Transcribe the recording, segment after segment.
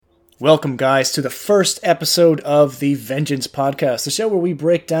Welcome, guys, to the first episode of the Vengeance Podcast, the show where we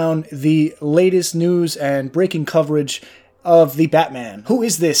break down the latest news and breaking coverage of the Batman. Who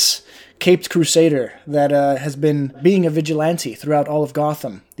is this caped crusader that has been being a vigilante throughout all of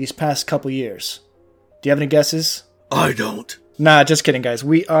Gotham these past couple years? Do you have any guesses? I don't. Nah, just kidding, guys.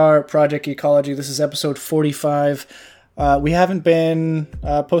 We are Project Ecology. This is episode 45. We haven't been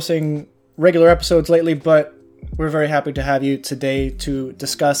posting regular episodes lately, but we're very happy to have you today to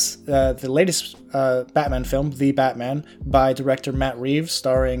discuss the latest Batman film, The Batman, by director Matt Reeves,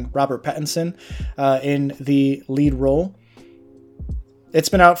 starring Robert Pattinson in the lead role. It's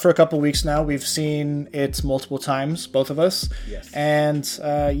been out for a couple weeks now. We've seen it multiple times, both of us. Yes. And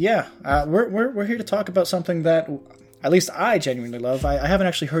we're here to talk about something that at least I genuinely love. I haven't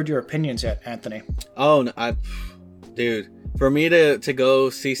actually heard your opinions yet, Anthony. Oh, no, dude. For me to go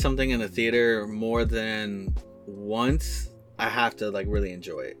see something in the theater more than once, I have to really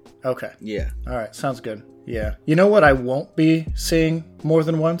enjoy it. Okay. Yeah. All right. Sounds good. Yeah. You know what I won't be seeing more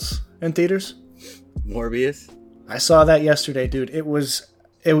than once in theaters? Morbius? I saw that yesterday, dude. It was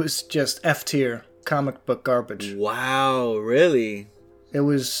just F tier comic book garbage. Wow, really? It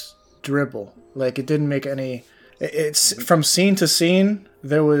was dribble. It didn't make any... It's from scene to scene,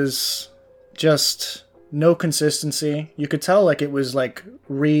 there was just no consistency. You could tell it was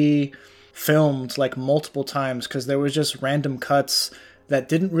re-filmed multiple times because there was just random cuts that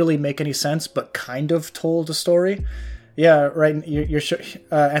didn't really make any sense but kind of told a story. Yeah, right.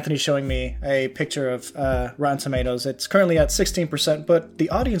 Anthony's showing me a picture of Rotten Tomatoes. It's currently at 16%, but the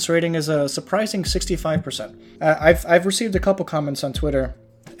audience rating is a surprising 65%. I've received a couple comments on Twitter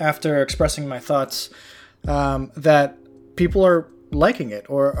after expressing my thoughts that people are liking it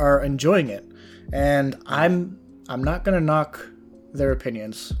or are enjoying it, and I'm not gonna knock their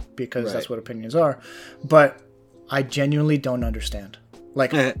opinions because Right. That's what opinions are, but I genuinely don't understand.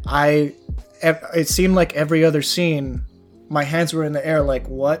 It seemed like every other scene, my hands were in the air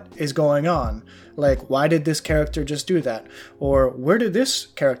what is going on? Why did this character just do that? Or where did this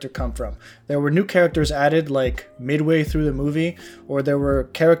character come from? There were new characters added midway through the movie, or there were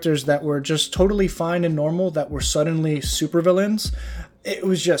characters that were just totally fine and normal that were suddenly supervillains. It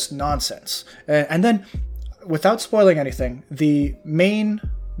was just nonsense. And then, without spoiling anything, the main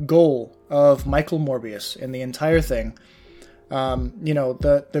goal of Michael Morbius in the entire thing,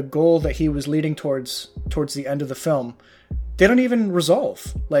 the goal that he was leading towards the end of the film, they don't even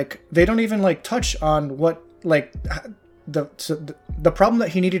resolve. They don't even touch on what the problem that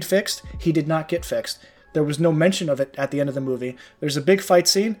he needed fixed. He did not get fixed. There was no mention of it at the end of the movie. There's a big fight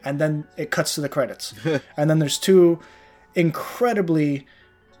scene, and then it cuts to the credits, and then there's two incredibly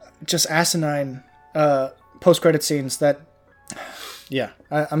just asinine post-credit scenes that. Yeah,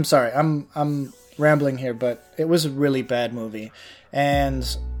 I'm sorry. I'm rambling here, but it was a really bad movie,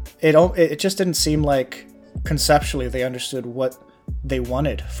 and it just didn't seem like conceptually they understood what they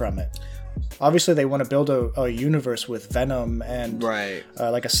wanted from it. Obviously, they want to build a universe with Venom and Right.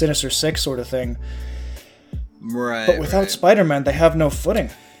 A Sinister Six sort of thing. Right. But without Spider-Man, they have no footing.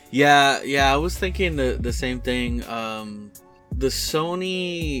 Yeah, I was thinking the same thing. The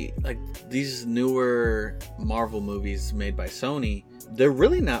Sony, these newer Marvel movies made by Sony, they're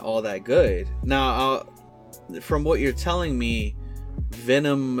really not all that good. Now, from what you're telling me,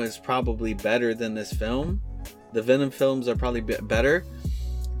 Venom is probably better than this film. The Venom films are probably better,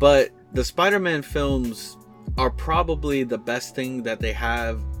 but the Spider-Man films are probably the best thing that they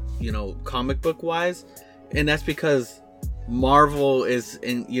have, comic book wise, and that's because Marvel is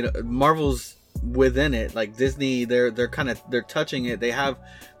Marvel's within it. Disney, they're touching it.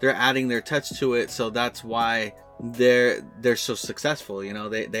 They're adding their touch to it, so that's why they're so successful.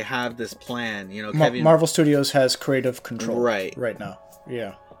 They have this plan. Marvel Studios has creative control right now.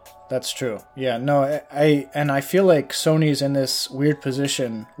 Yeah, that's true. Yeah, no, I feel like Sony's in this weird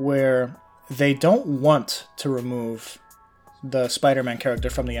position where they don't want to remove the Spider-Man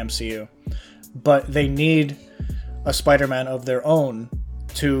character from the MCU, but they need a Spider-Man of their own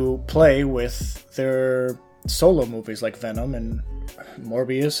to play with their solo movies like Venom and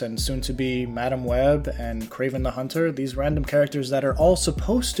Morbius and soon to be Madam Web and Kraven the Hunter, these random characters that are all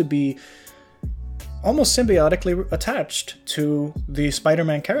supposed to be almost symbiotically attached to the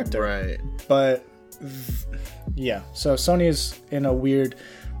Spider-Man character. Right. But yeah, so Sony is in a weird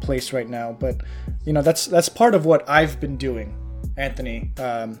place right now, but that's part of what I've been doing, Anthony,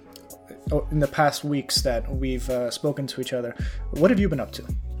 in the past weeks that we've spoken to each other. What have you been up to?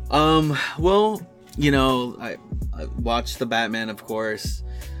 Well, I watched the Batman, of course.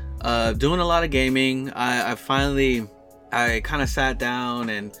 Doing a lot of gaming. I kind of sat down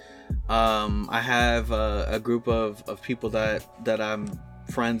and I have a group of people that I'm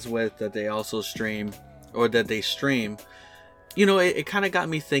friends with that they also stream, or that they stream, you know, it kind of got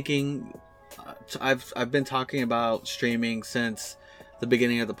me thinking. I've been talking about streaming since the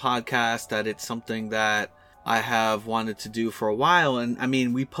beginning of the podcast, that it's something that I have wanted to do for a while. And I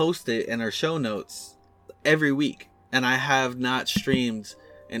mean, we post it in our show notes every week, and I have not streamed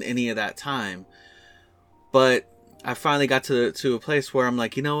in any of that time. But I finally got to a place where I'm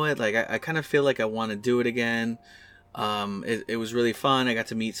like, you know what? Like, I kind of feel like I want to do it again. It was really fun. I got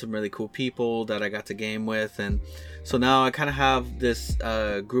to meet some really cool people that I got to game with. And so now I kind of have this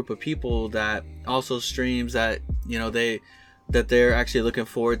group of people that also streams that, you know, they're actually looking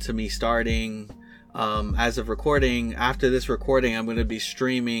forward to me starting. As of recording, after this recording, I'm going to be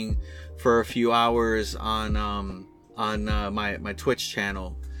streaming for a few hours on my Twitch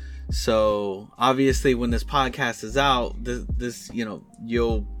channel. So obviously, when this podcast is out, this you know,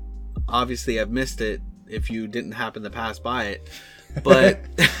 you'll obviously have missed it if you didn't happen to pass by it. But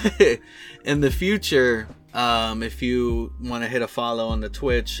in the future, if you want to hit a follow on the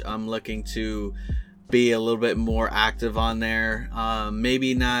Twitch, I'm looking to be a little bit more active on there.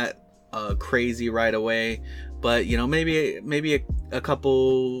 Maybe not crazy right away, but you know, maybe a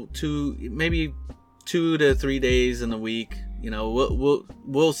couple, maybe 2 to 3 days in the week. You know,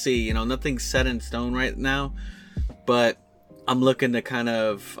 we'll see. You know, nothing's set in stone right now, but I'm looking to kind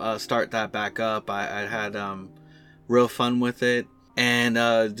of start that back up. I had real fun with it, and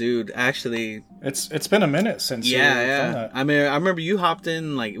dude, actually, it's been a minute since yeah. Done that. I mean, I remember you hopped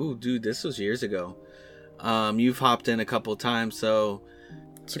in like, ooh, dude, this was years ago. You've hopped in a couple times, so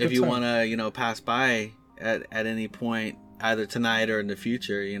if you want to, you know, pass by at any point, either tonight or in the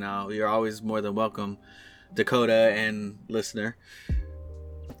future, you know, you're always more than welcome, Dakota and listener.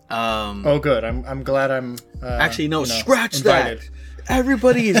 Oh, good. I'm glad I'm. Actually, no, scratch invited. That.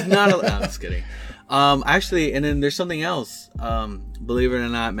 Everybody is not. No, I'm just kidding. Actually, and then there's something else. Believe it or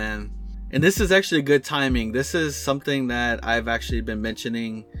not, man. And this is actually good timing. This is something that I've actually been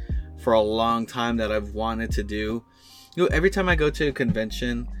mentioning for a long time that I've wanted to do. You know, every time I go to a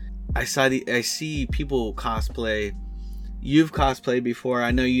convention, I see people cosplay. You've cosplayed before.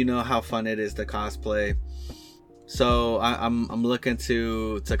 I know you know how fun it is to cosplay. So I'm looking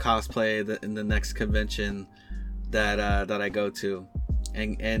to cosplay in the next convention that I go to,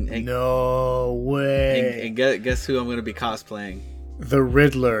 and no way. And guess who I'm going to be cosplaying? The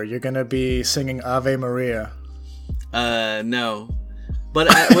Riddler. You're going to be singing Ave Maria. No, but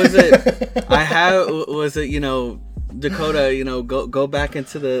was it you know, Dakota, you know, go back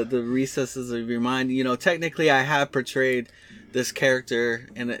into the recesses of your mind. You know, technically I have portrayed this character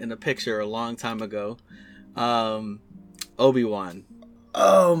in a picture a long time ago. Obi-Wan.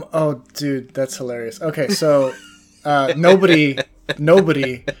 Oh, dude, that's hilarious. Okay, so nobody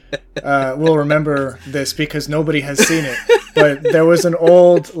will remember this because nobody has seen it. But there was an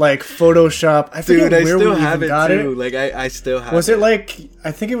old like Photoshop. I forget where we even got it. Like I still have. Was it like,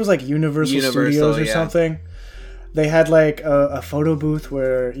 I think it was like Universal Studios or something? They had like a photo booth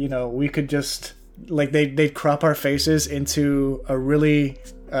where, you know, we could just like they'd crop our faces into a really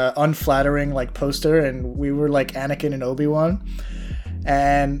unflattering like poster, and we were like Anakin and Obi-Wan.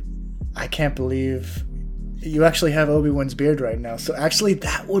 And I can't believe you actually have Obi-Wan's beard right now. So actually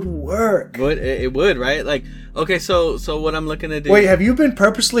that would work. It would, right? Like, okay, so what I'm looking to do. Wait, have you been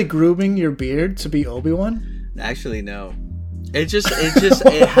purposely grooming your beard to be Obi-Wan? Actually, no. It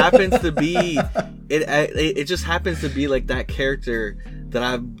happens to be it just happens to be like that character that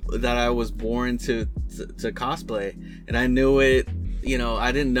I was born to cosplay, and I knew it. You know,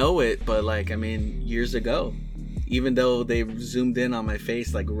 I didn't know it, but like, I mean, years ago, even though they zoomed in on my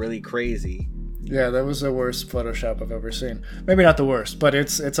face like really crazy. Yeah, that was the worst Photoshop I've ever seen. Maybe not the worst, but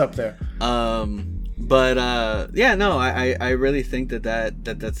it's up there. Yeah, no, I really think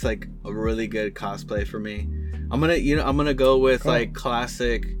that's like a really good cosplay for me. I'm gonna go with like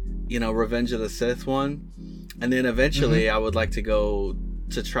classic, you know, Revenge of the Sith one, and then eventually I would like to go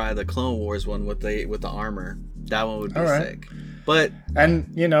to try the Clone Wars one with the armor. That one would be sick. But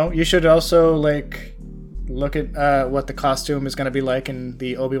and you know, you should also like look at what the costume is going to be like in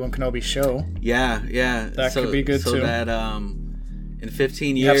the Obi-Wan Kenobi show. Yeah, that could be good so too. So that in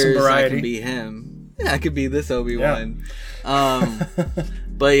 15 years I can be him. Yeah, I could be this Obi-Wan. Yeah.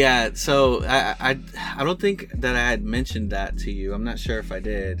 But yeah, so I don't think that I had mentioned that to you. I'm not sure if I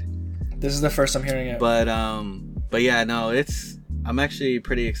did. This is the first I'm hearing it. But yeah, no, I'm actually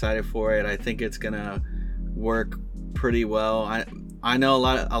pretty excited for it. I think it's gonna work pretty well. I know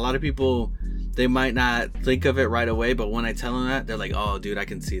a lot of people, they might not think of it right away, but when I tell them that, they're like, "Oh, dude, I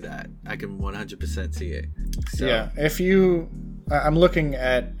can see that. I can 100% see it." So. Yeah, I'm looking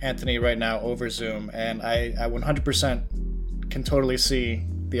at Anthony right now over Zoom, and I 100% can totally see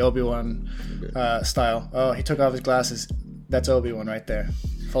the Obi-Wan style. Oh, he took off his glasses. That's Obi-Wan right there,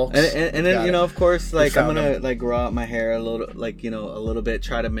 folks. And then you know, of course, like I'm gonna like grow out my hair a little, like, you know, a little bit.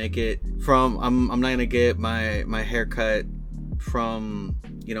 Try to make it from. I'm not gonna get my haircut from,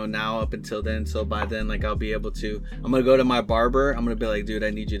 you know, now up until then. So by then, like, I'll be able to. I'm gonna go to my barber. I'm gonna be like, dude,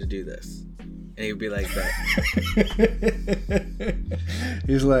 I need you to do this, and he'll be like, that.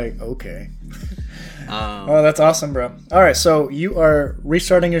 He's like, okay. Oh, that's awesome, bro. All right, so you are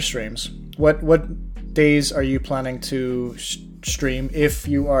restarting your streams. What days are you planning to stream if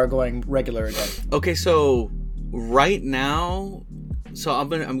you are going regular again? Okay, so right now, so I'm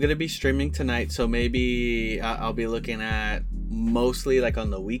gonna be streaming tonight. So maybe I'll be looking at mostly like on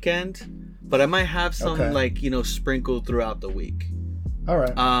the weekend, but I might have some like, you know, sprinkled throughout the week. All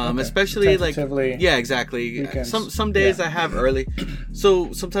right. Especially like, yeah, exactly. Weekends. Some days I have early.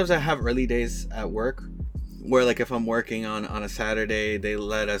 So sometimes I have early days at work where, like, if I'm working on a Saturday, they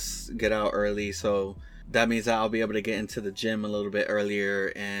let us get out early. So that means that I'll be able to get into the gym a little bit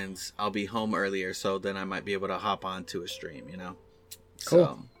earlier and I'll be home earlier. So then I might be able to hop on to a stream, you know? Cool.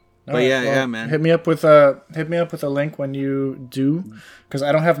 So, but right, yeah, man. Hit me up with a link when you do, because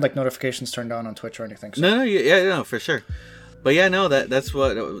I don't have like notifications turned on Twitch or anything. So. No, for sure. But yeah, no, that's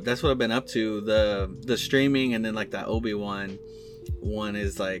what I've been up to. The streaming, and then like that Obi-Wan one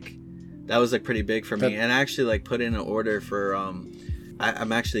is like, that was like pretty big for me. And I actually like put in an order for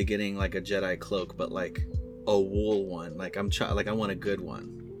I'm actually getting like a Jedi cloak, but like a wool one. Like I want a good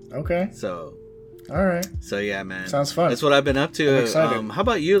one. Okay. So. All right. So yeah, man. Sounds fun. That's what I've been up to. I'm excited. How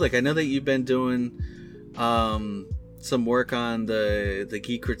about you? Like, I know that you've been doing some work on the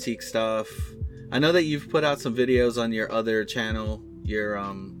Geek Critique stuff. I know that you've put out some videos on your other channel,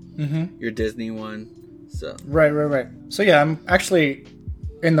 your Disney one. So right. So yeah, I'm actually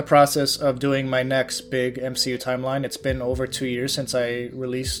in the process of doing my next big MCU timeline. It's been over 2 years since I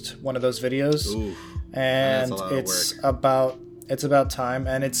released one of those videos. Ooh, and it's about time,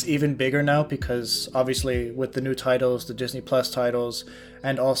 and it's even bigger now because obviously with the new titles, the Disney Plus titles,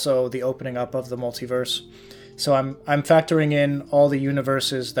 and also the opening up of the multiverse. So I'm factoring in all the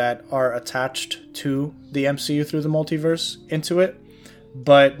universes that are attached to the MCU through the multiverse into it,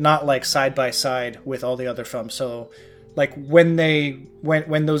 but not like side by side with all the other films. So like when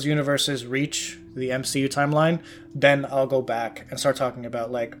those universes reach the MCU timeline, then I'll go back and start talking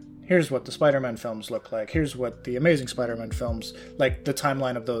about like, here's what the Spider-Man films look like. Here's what the Amazing Spider-Man films, like the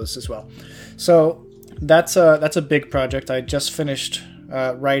timeline of those as well. So that's a big project. I just finished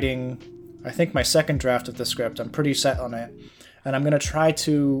writing, I think, my second draft of the script. I'm pretty set on it. And I'm going to try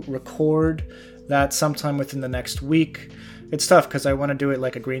to record that sometime within the next week. It's tough because I want to do it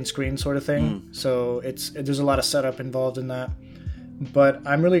like a green screen sort of thing. So there's a lot of setup involved in that. But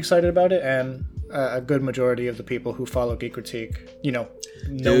I'm really excited about it, and a good majority of the people who follow Geek Critique, know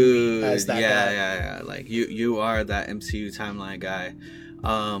me as that guy. Yeah. Like you are that MCU timeline guy.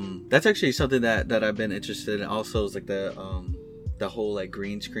 That's actually something that I've been interested in. Also, is like the whole like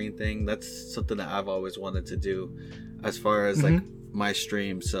green screen thing. That's something that I've always wanted to do, as far as like my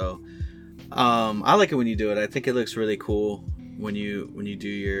stream. So, I like it when you do it. I think it looks really cool when you do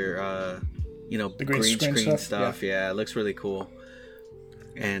your the green screen stuff. Yeah, it looks really cool.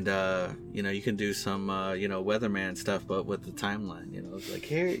 And you can do some weatherman stuff, but with the timeline. It's like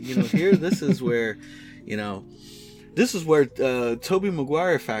here this is where Tobey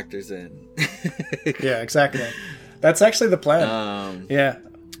Maguire factors in. Yeah, exactly. That's actually the plan. Yeah.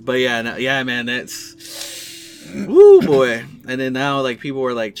 But yeah, man, that's woo boy. And then now like people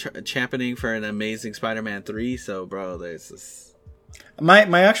are like championing for an Amazing Spider-Man 3. So bro, there's this.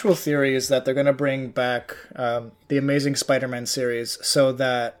 My actual theory is that they're going to bring back the Amazing Spider-Man series so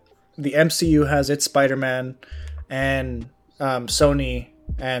that the MCU has its Spider-Man, and Sony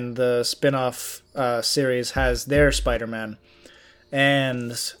and the spin-off series has their Spider-Man.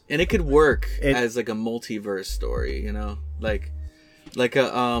 And it could work as like a multiverse story, like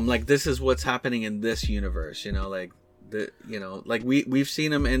this is what's happening in this universe, like we've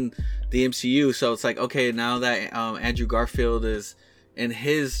seen him in the MCU, so it's like, okay, now that Andrew Garfield is in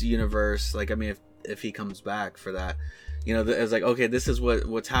his universe, like, I mean, if he comes back for that, it's like, okay, this is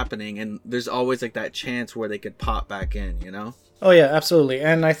what's happening, and there's always like that chance where they could pop back in, Oh yeah, absolutely.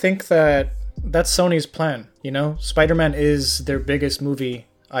 And I think that's Sony's plan. Spider-Man is their biggest movie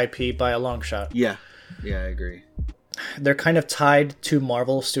IP by a long shot. Yeah, I agree. They're kind of tied to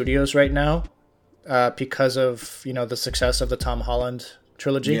Marvel Studios right now because of the success of the Tom Holland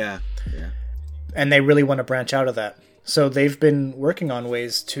trilogy. Yeah. And they really want to branch out of that. So they've been working on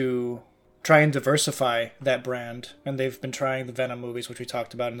ways to try and diversify that brand, and they've been trying the Venom movies, which we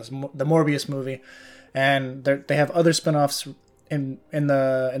talked about, and the Morbius movie, and they have other spin-offs in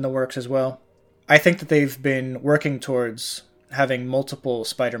the works as well. I think that they've been working towards having multiple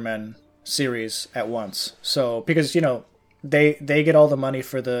Spider-Man series at once. So because they get all the money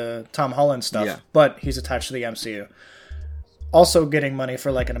for the Tom Holland stuff, but he's attached to the MCU. Also getting money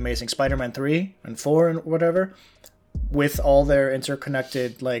for like an Amazing Spider-Man 3 and 4 and whatever, with all their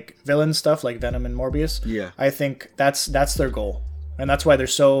interconnected like villain stuff like Venom and Morbius. Yeah. I think that's their goal. And that's why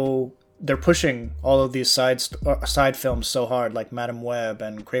they're pushing all of these side films so hard, like Madam Web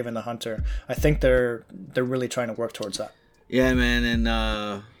and Kraven the Hunter. I think they're really trying to work towards that. Yeah, man, and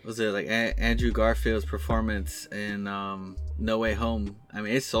was it like Andrew Garfield's performance in No Way Home? I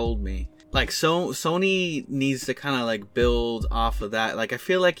mean, it sold me. Like, Sony needs to kind of like build off of that. Like, I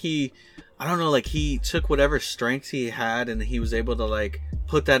feel like he took whatever strengths he had and he was able to like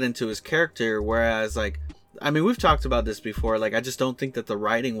put that into his character. Whereas, like, I mean, we've talked about this before. Like, I just don't think that the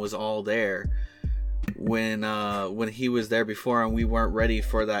writing was all there when he was there before, and we weren't ready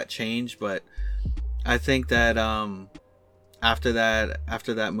for that change. But I think that after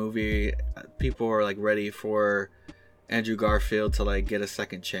that movie, people were like ready for Andrew Garfield to like get a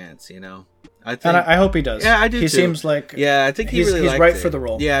second chance, I think, and I hope he does. Yeah, I do. He too. Seems like I think he's right for the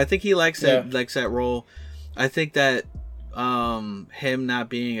role. Yeah, I think he likes that role. I think that him not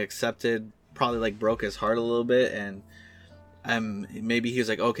being accepted probably like broke his heart a little bit, and maybe he was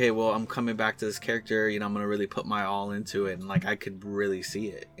like, okay, well, I'm coming back to this character. I'm gonna really put my all into it, and like I could really see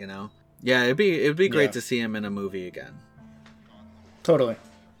it. Yeah, it'd be great to see him in a movie again. Totally.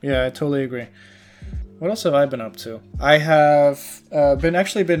 Yeah, I totally agree. What else have I been up to? I have I've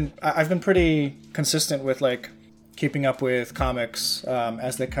been pretty consistent with like keeping up with comics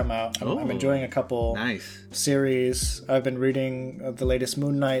as they come out. I'm enjoying a couple series. I've been reading the latest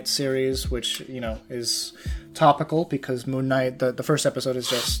Moon Knight series, which is topical because Moon Knight, the first episode is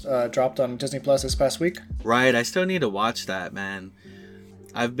just dropped on Disney Plus this past week. Right, I still need to watch that, man.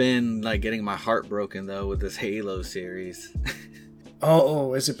 I've been like getting my heart broken though with this Halo series.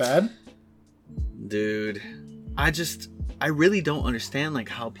 Oh, is it bad? Dude, I really don't understand like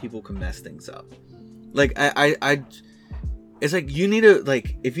how people can mess things up. Like I it's like you need to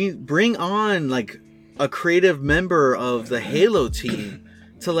like if you bring on like a creative member of the Halo team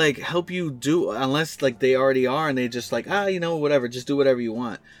to like help you do, unless like they already are and they just like whatever, just do whatever you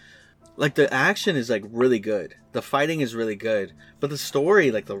want. Like the action is like really good, the fighting is really good, but the story,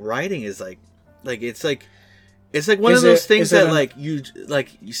 like the writing is like it's like one of those things that you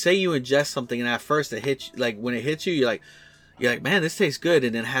say you ingest something and at first it hits, like when it hits you, you're like, man, this tastes good,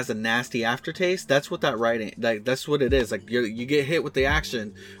 and it has a nasty aftertaste. That's what that writing, like that's what it is. Like you get hit with the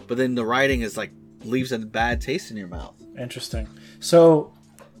action, but then the writing is like leaves a bad taste in your mouth. Interesting. So,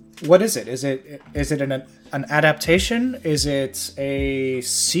 what is it? Is it an adaptation? Is it a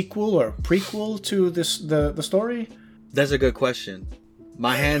sequel or prequel to the story? That's a good question.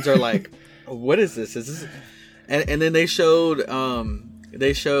 My hands are like, what is this? Is this? And then they showed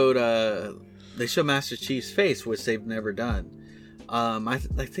Master Chief's face, which they've never done. I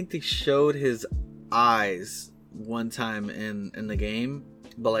think they showed his eyes one time in the game,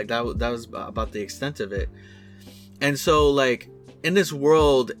 but like that was about the extent of it. And so like in this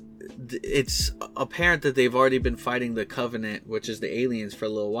world, it's apparent that they've already been fighting the Covenant, which is the aliens, for a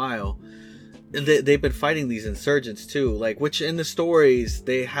little while. They've been fighting these insurgents too, like which in the stories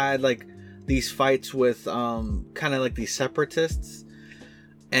they had like these fights with kind of like these separatists,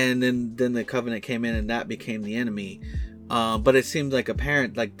 and then the Covenant came in and that became the enemy. But it seemed like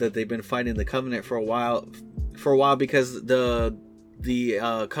apparent like that they've been fighting the Covenant for a while because the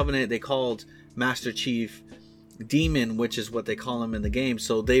Covenant, they called Master Chief Demon, which is what they call him in the game.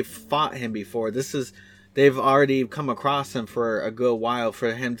 So they've fought him before. They've already come across him for a good while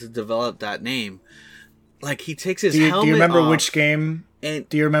for him to develop that name. Like he takes his helmet off. Do you remember which game? Do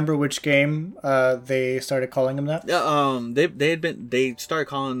you remember which game they started calling him that? They started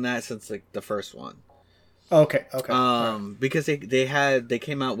calling him that since like the first one. Okay. Because they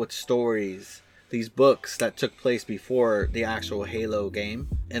came out with stories, these books that took place before the actual Halo game,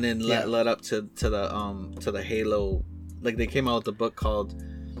 and then led up to the Halo. Like they came out with a book called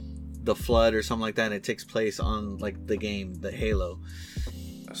The Flood or something like that, and it takes place on like the game, the Halo.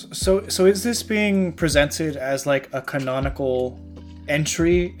 So is this being presented as like a canonical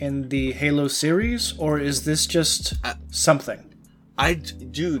entry in the Halo series, or is this just something?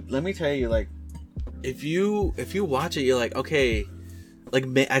 Dude, let me tell you, like, if you watch it, you're like, okay, like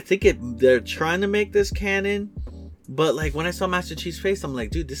I think they're trying to make this canon, but like when I saw Master Chief's face, I'm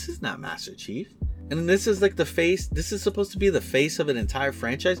like, dude, this is not Master Chief. And then this is like the face. This is supposed to be the face of an entire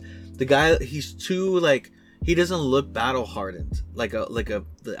franchise. The guy, he's too like he doesn't look battle hardened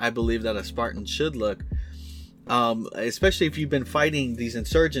I believe that a Spartan should look. Especially if you've been fighting these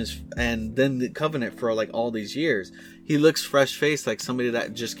insurgents and then the Covenant for like all these years. He looks fresh faced, like somebody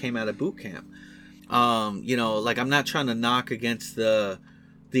that just came out of boot camp. Like, I'm not trying to knock against the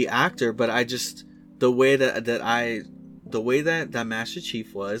actor, but I just, the way that Master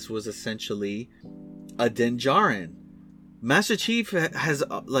Chief was essentially a Din Djarin. Master Chief has,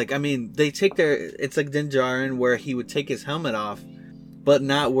 they take it's like Din Djarin, where he would take his helmet off, but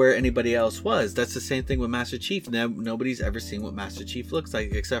not where anybody else was. That's the same thing with Master Chief. Nobody's ever seen what Master Chief looks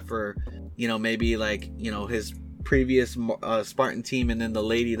like, except for, maybe his previous Spartan team, and then the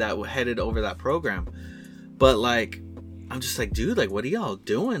lady that headed over that program. But like, I'm just like, dude, like, what are y'all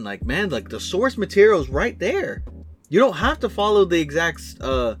doing? Like, man, like, the source material is right there. You don't have to follow the exact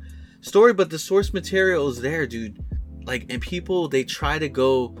story, but the source material is there, dude. Like, and people, they try to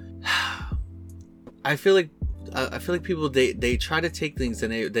go. I feel like people, they try to take things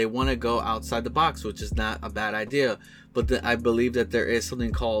and they want to go outside the box, which is not a bad idea. But I believe that there is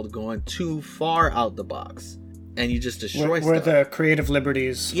something called going too far out the box, and you just destroy where stuff. the creative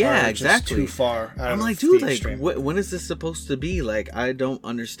liberties are exactly. just too far out. I'm like, dude, like, when is this supposed to be? Like, I don't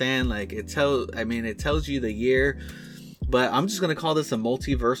understand. Like, it tells you the year, but I'm just gonna call this a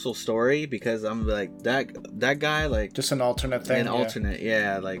multiversal story, because I'm like, that guy, like, just an alternate thing.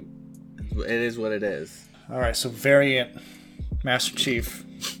 Yeah, like, it is what it is. All right, so Variant, Master Chief.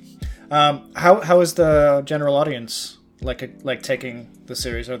 How is the general audience like taking the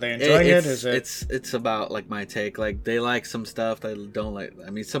series? Are they enjoying it? Is it? It's about like my take. Like, they like some stuff, they don't like.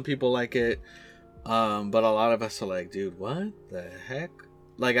 I mean, some people like it, but a lot of us are like, dude, what the heck?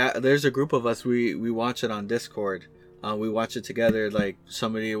 Like, there's a group of us. We watch it on Discord. We watch it together. Like,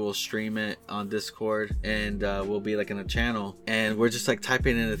 somebody will stream it on Discord, and we'll be like in a channel, and we're just like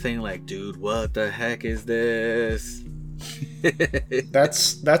typing in the thing, like, dude, what the heck is this?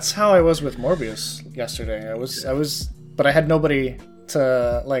 That's how I was with Morbius yesterday. I was, but I had nobody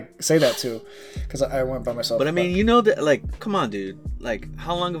to like say that to, because I went by myself. But I mean, that, like, come on, dude. Like,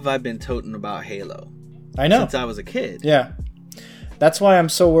 how long have I been toting about Halo? I know, since I was a kid. Yeah. That's why I'm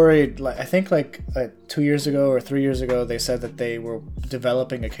so worried. Like, I think like 2 years ago or 3 years ago, they said that they were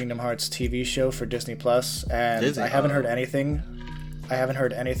developing a Kingdom Hearts TV show for Disney Plus, and I haven't heard anything. I haven't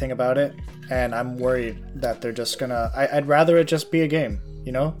heard anything about it, and I'm worried that they're just gonna. I'd rather it just be a game,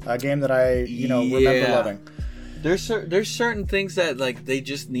 a game that I remember loving. There's certain things that, like, they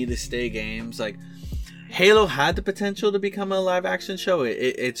just need to stay games. Like, Halo had the potential to become a live action show.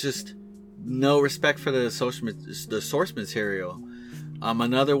 It's just no respect for the source material.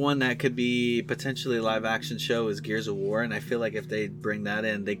 Another one that could be potentially a live action show is Gears of War, and I feel like if they bring that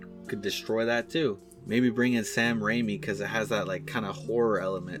in, they could destroy that too. Maybe bring in Sam Raimi, because it has that like kind of horror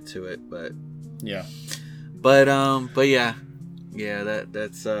element to it. But yeah, but yeah,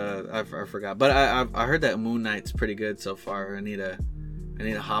 that's I forgot. But I heard that Moon Knight's pretty good so far. I need to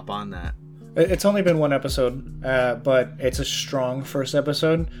hop on that. It's only been one episode, but it's a strong first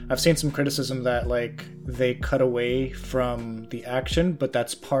episode. I've seen some criticism that like they cut away from the action, but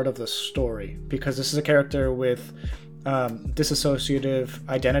that's part of the story, because this is a character with dissociative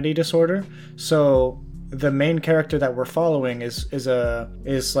identity disorder. So the main character that we're following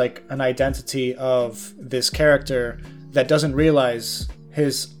is like an identity of this character that doesn't realize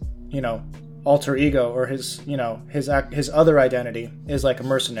his alter ego, or his other identity is like a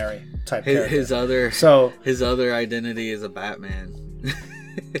mercenary type character. His other identity is a Batman.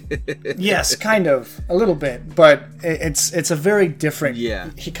 Yes, kind of, a little bit, but it's a very different. Yeah,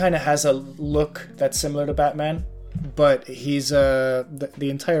 he kind of has a look that's similar to Batman, but he's the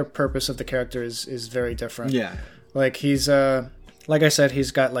entire purpose of the character is very different. Yeah, like he's like I said,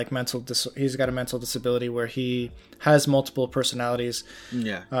 he's got like he's got a mental disability where he has multiple personalities.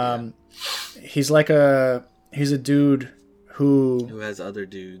 Yeah. He's a dude who has other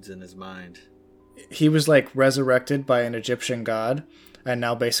dudes in his mind. He was like resurrected by an Egyptian god, and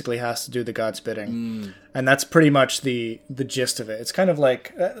now basically has to do the god's bidding. And that's pretty much the gist of it. It's kind of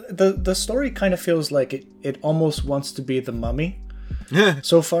like the story kind of feels like it almost wants to be The Mummy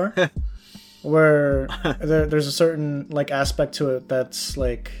so far. Where there's a certain like aspect to it that's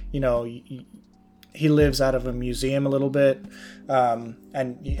like, he lives out of a museum a little bit,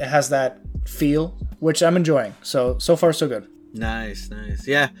 and it has that feel, which I'm enjoying. So far so good. Nice.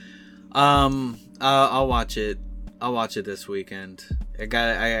 Yeah. I'll watch it. I'll watch it this weekend. I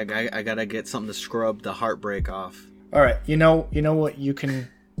gotta get something to scrub the heartbreak off. All right. You know what you can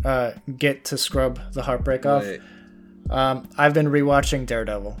get to scrub the heartbreak off? I've been rewatching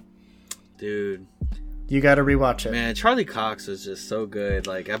Daredevil. Dude, you got to rewatch it. Man, Charlie Cox is just so good.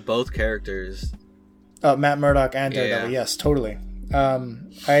 Like, at both characters, Matt Murdock and Daredevil. Yeah. Yes, totally.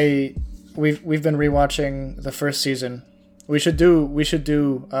 We've been rewatching the first season. We should do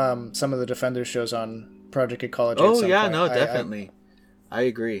some of the Defenders shows on Project Ecology. Oh yeah, no, definitely. I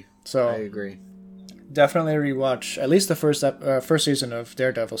agree. So I agree. Definitely rewatch at least the first season of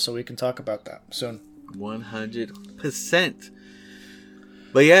Daredevil, so we can talk about that soon. 100%.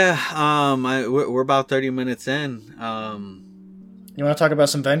 But yeah, we're about 30 minutes in. You want to talk about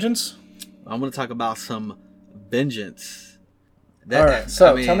some vengeance? I'm going to talk about some vengeance. All right,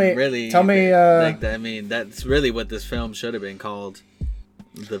 so tell me. That's really what this film should have been called,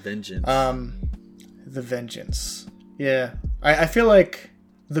 The Vengeance. The Vengeance. Yeah, I feel like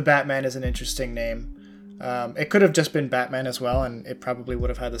the Batman is an interesting name. It could have just been Batman as well, and it probably would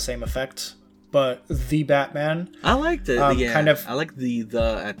have had the same effect. But the Batman, I liked it. Kind of. I like the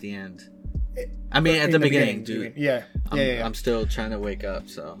at the end. I mean, at the beginning, dude. Yeah. I'm still trying to wake up,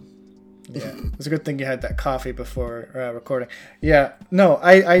 so. Yeah, it's a good thing you had that coffee before recording. Yeah, no,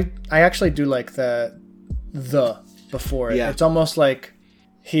 I actually do like the before it. Yeah. It's almost like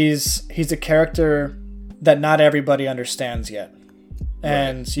he's a character that not everybody understands yet.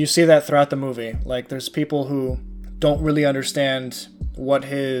 And you see that throughout the movie. Like, there's people who don't really understand what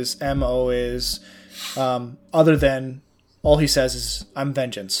his MO is, other than all he says is, I'm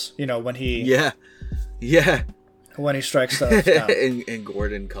vengeance. You know, when he... Yeah. When he strikes stuff down. and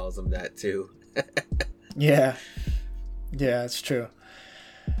Gordon calls him that, too. Yeah, it's true.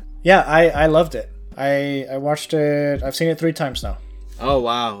 Yeah, I loved it. I watched it. I've seen it 3 times now. Oh,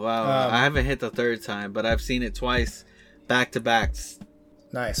 wow. I haven't hit the 3rd time, but I've seen it twice, back to backs.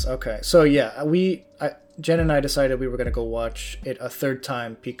 Nice. Okay. So yeah, Jen and I decided we were going to go watch it a 3rd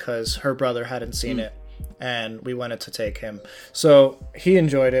time because her brother hadn't seen it, and we wanted to take him. So he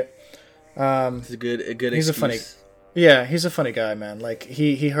enjoyed it. It's a good he's excuse. He's a funny guy, man. Like,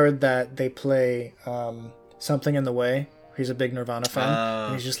 he heard that they play Something in the Way. He's a big Nirvana fan.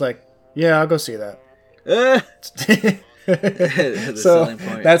 And he's just like, yeah, I'll go see that. So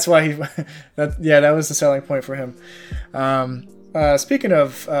that's why that was the selling point for him. Speaking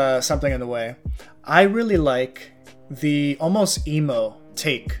of Something in the Way, I really like the almost emo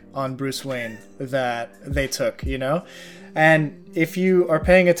take on Bruce Wayne that they took, you know? And if you are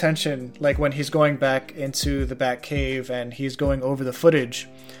paying attention, like when he's going back into the Batcave and he's going over the footage,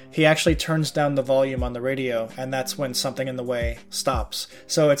 he actually turns down the volume on the radio, and that's when Something in the Way stops.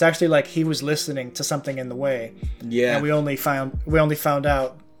 So it's actually like he was listening to Something in the Way. Yeah. And we only found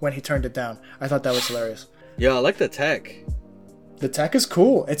out when he turned it down. I thought that was hilarious. Yeah, I like the tech. The tech is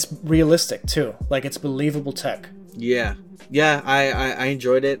cool. It's realistic too. Like, it's believable tech. Yeah. I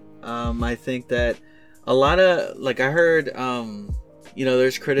enjoyed it. I think that a lot of, like, I heard,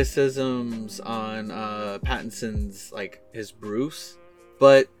 there's criticisms on Pattinson's, like, his Bruce,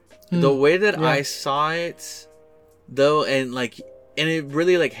 but the way that I saw it, though, and it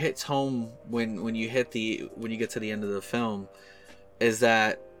really, like, hits home when you get to the end of the film, is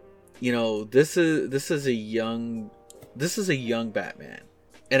that, this is a young Batman,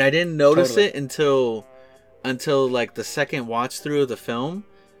 and I didn't notice it until like the second watch through of the film,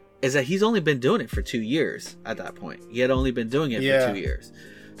 is that he's only been doing it for 2 years at that point. He had only been doing it for 2 years.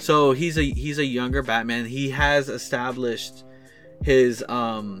 So he's a younger Batman. He has established his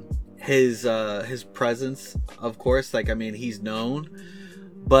presence, of course. Like, I mean, he's known,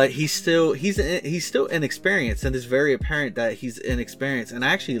 but he's still inexperienced, and it's very apparent that he's inexperienced. And I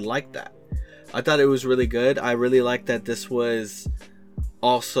actually like that. I thought it was really good. I really liked that this was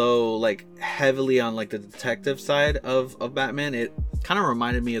also, like, heavily on, like, the detective side of Batman. It kind of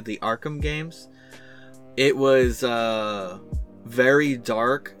reminded me of the Arkham games. It was very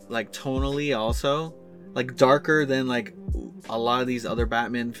dark, like, tonally also, like, darker than, like, a lot of these other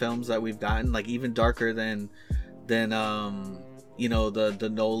Batman films that we've gotten, like, even darker than the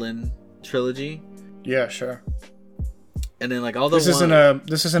Nolan trilogy. Yeah, sure. And then, like, all the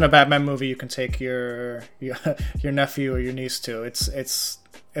this isn't a Batman movie you can take your nephew or your niece to. It's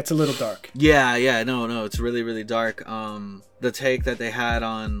a little dark. Yeah, no, it's really, really dark. The take that they had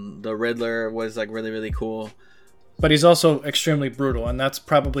on the Riddler was, like, really, really cool. But he's also extremely brutal, and that's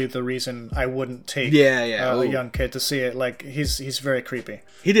probably the reason I wouldn't take a young kid to see it. Like, he's very creepy.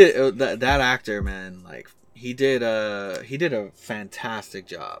 He did that actor, man. Like, he did a fantastic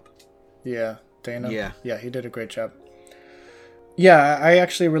job. Yeah, Dana. Yeah, he did a great job. Yeah, I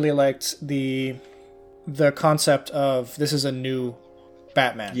actually really liked the concept of this is a new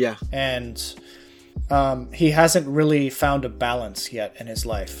Batman. Yeah. And he hasn't really found a balance yet in his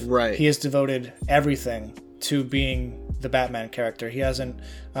life. Right. He has devoted everything to being the Batman character. He hasn't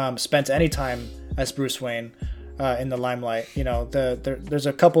spent any time as Bruce Wayne. in the limelight. You know, there's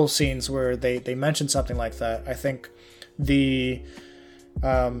a couple scenes where they mention something like that. I think the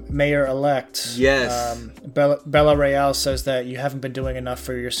mayor-elect, Yes. Bella Real, says that you haven't been doing enough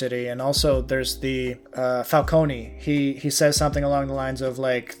for your city. And also there's the Falcone. He says something along the lines of,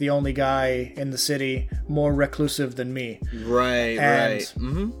 like, the only guy in the city more reclusive than me. Right, And right.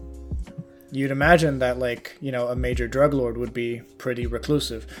 Mm-hmm. you'd imagine that, like, you know, a major drug lord would be pretty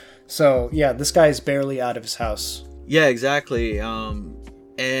reclusive. So yeah, this guy is barely out of his house. Yeah, exactly.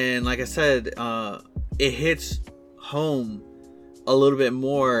 And like I said, it hits home a little bit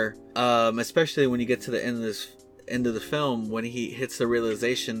more, especially when you get to the end of the film, when he hits the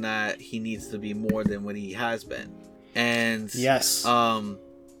realization that he needs to be more than what he has been. And Yes.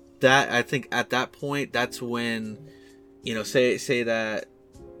 that, I think at that point, that's when, you know, say that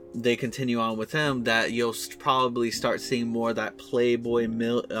they continue on with him, that you'll probably start seeing more of that playboy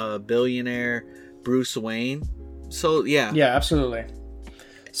billionaire Bruce Wayne. So yeah. Yeah, absolutely.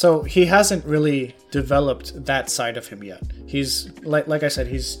 So he hasn't really developed that side of him yet. He's like I said,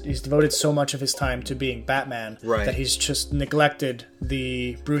 he's devoted so much of his time to being Batman, Right. that he's just neglected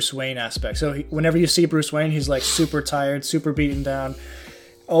the Bruce Wayne aspect. So whenever you see Bruce Wayne, he's like super tired, super beaten down,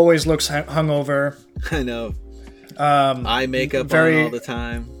 always looks hungover. I know. Eye makeup on all the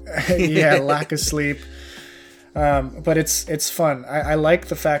time. Yeah, lack of sleep. But it's fun. I like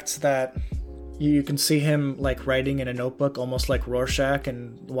the fact that you can see him, like, writing in a notebook, almost like Rorschach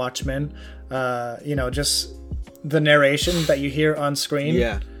and Watchmen. You know, just the narration that you hear on screen,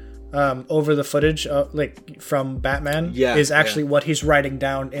 Yeah. over the footage, like from Batman, Yeah, is actually yeah. what he's writing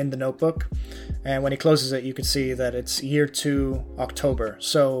down in the notebook. And when he closes it, you can see that it's year 2, October.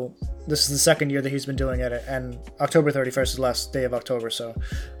 So this is the second year that he's been doing it, and October 31st is the last day of October. So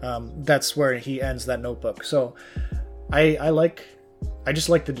that's where he ends that notebook. So I just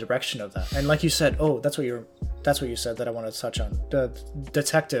like the direction of that. And like you said, that's what you said that I wanted to touch on, the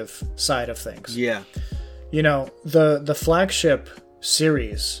detective side of things. Yeah. You know, the flagship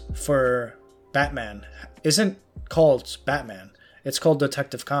series for Batman isn't called Batman. It's called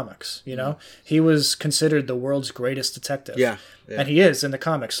Detective Comics, you know? He was considered the world's greatest detective. Yeah. And he is in the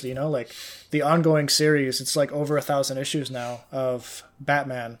comics, you know? Like, the ongoing series, it's like over 1,000 issues now of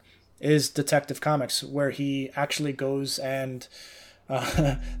Batman, is Detective Comics, where he actually goes and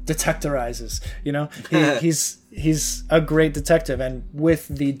detectorizes, you know? He's a great detective, and with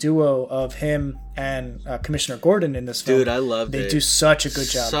the duo of him and Commissioner Gordon in this film, Dude, I loved it. They do such a good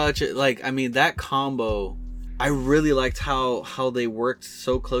job. That combo, I really liked how they worked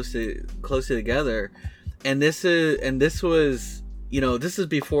so closely together. And this was, you know, this is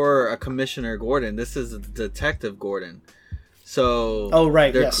before a Commissioner Gordon. This is a Detective Gordon. So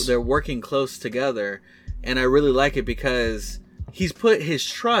they're working close together, and I really like it because he's put his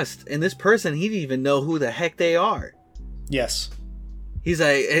trust in this person. He didn't even know who the heck they are. Yes. He's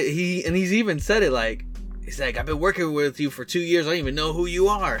like, he's even said it, like, he's like, I've been working with you for 2 years. I don't even know who you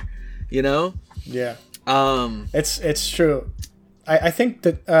are, you know? Yeah. It's true. I think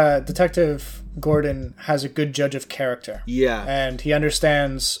that Detective Gordon has a good judge of character. Yeah. And he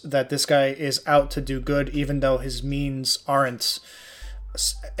understands that this guy is out to do good, even though his means aren't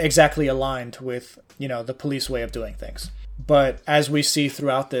exactly aligned with, you know, the police way of doing things. But as we see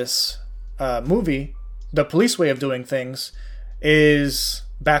throughout this movie, the police way of doing things is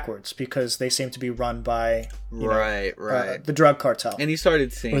backwards, because they seem to be run by the drug cartel. And he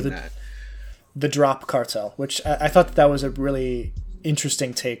started seeing that. The drop cartel, which I thought that was a really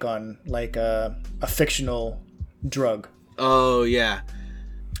interesting take on, like, a fictional drug. Oh, yeah.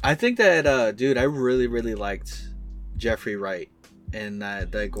 I think that, dude, I really, really liked Jeffrey Wright and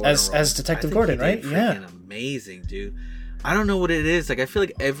that Gordon as Detective Gordon, right? Yeah. Amazing, dude. I don't know what it is. Like, I feel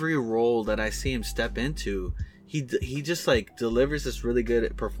like every role that I see him step into, he just, like, delivers this really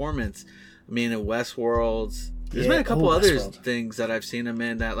good performance. I mean, in Westworld, there's been a couple other things that I've seen him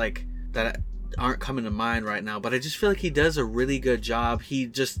in that aren't coming to mind right now, but I just feel like he does a really good job.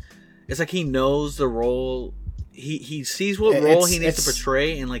 It's like he knows the role. He sees what role he needs to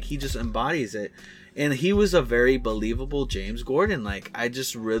portray, and, like, he just embodies it. And he was a very believable James Gordon. Like, I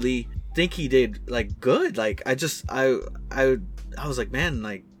just really think he did, like, good. Like, I was like, man,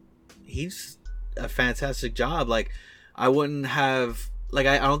 like, he's a fantastic job. Like, I wouldn't have, like,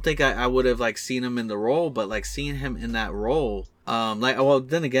 I don't think I would have, like, seen him in the role, but, like, seeing him in that role, like, well,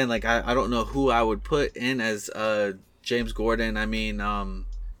 then again, like, I don't know who I would put in as James Gordon. I mean,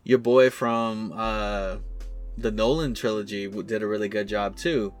 your boy from the Nolan trilogy did a really good job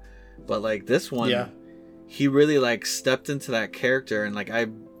too, but, like, this one, he really, like, stepped into that character, and, like, I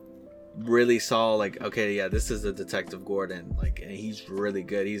really saw, like, okay, yeah, this is a Detective Gordon, like, and he's really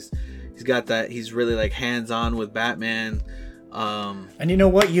good. He's got that. He's really like hands on with Batman. And you know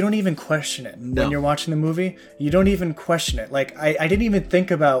what? You don't even question it when you're watching the movie. You don't even question it. Like I didn't even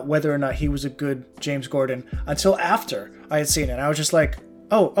think about whether or not he was a good James Gordon until after I had seen it. I was just like,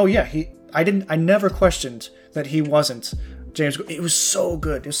 oh yeah, I never questioned that he wasn't James. It was so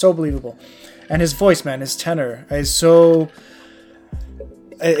good. It was so believable. And his voice, man, his tenor is so.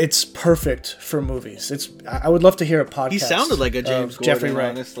 It's perfect for movies. I would love to hear a podcast. He sounded like a James Gordon, Jeffrey Wright.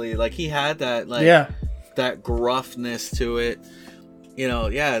 Honestly. Like he had that, like, that gruffness to it. You know,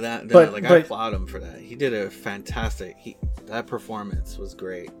 yeah. I applaud him for that. He did a fantastic. That performance was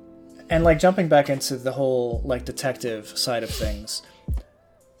great. And like jumping back into the whole like detective side of things,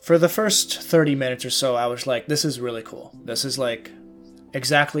 for the first 30 minutes or so, I was like, "This is really cool. This is like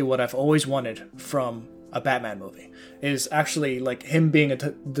exactly what I've always wanted from a Batman movie." Is actually like him being a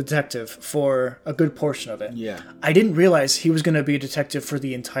detective for a good portion of it. Yeah. I didn't realize he was going to be a detective for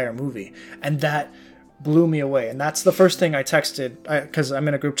the entire movie. And that blew me away. And that's the first thing I texted, because I'm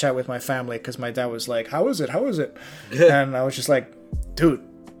in a group chat with my family, because my dad was like, how is it? And I was just like, dude,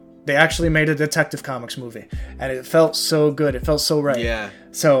 they actually made a Detective Comics movie. And it felt so good. It felt so right. Yeah.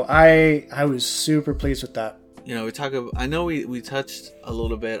 So I was super pleased with that. You know, I know we touched a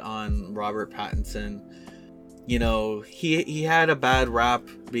little bit on Robert Pattinson. You know, he had a bad rap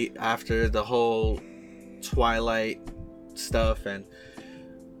after the whole Twilight stuff, and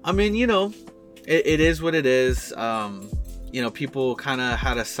I mean, you know, it is what it is. You know, people kind of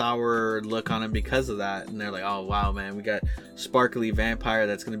had a sour look on him because of that, and they're like, "Oh wow, man, we got sparkly vampire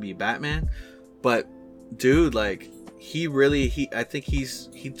that's gonna be Batman." But dude, like, I think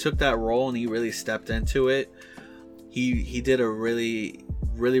he took that role and he really stepped into it. He did a really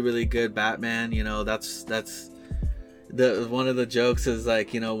good Batman. You know, that's one of the jokes is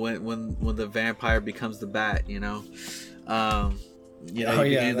like, you know, when the vampire becomes the bat, you know. You know,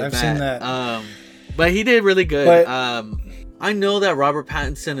 I've seen that. But he did really good. But, I know that Robert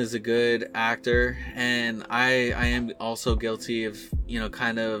Pattinson is a good actor, and I am also guilty of, you know,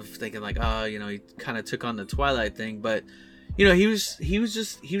 kind of thinking like, you know, he kind of took on the Twilight thing, but you know, he was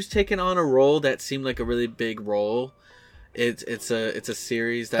taking on a role that seemed like a really big role. It's a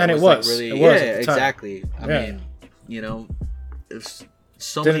series that and was, like, really, exactly. I mean, you know, it's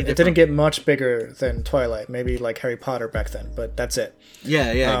so many. It didn't get much bigger than Twilight. Maybe like Harry Potter back then, but that's it.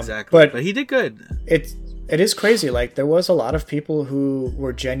 Yeah, exactly. But he did good. It is crazy. Like, there was a lot of people who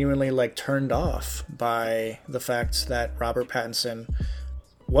were genuinely like turned off by the fact that Robert Pattinson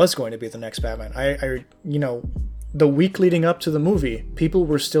was going to be the next Batman. I you know, the week leading up to the movie, people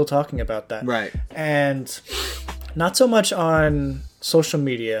were still talking about that. Right. And not so much on social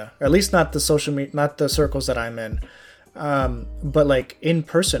media, or at least not not the circles that I'm in. But like in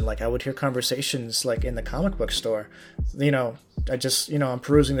person, like I would hear conversations like in the comic book store. You know, I'm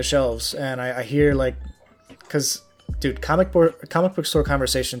perusing the shelves and I hear like, because dude, comic book store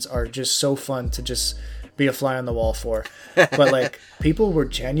conversations are just so fun to just be a fly on the wall for. But like people were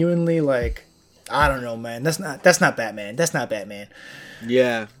genuinely like, I don't know, man, that's not Batman. That's not Batman.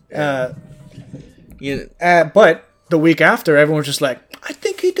 Yeah. But the week after, everyone was just like, I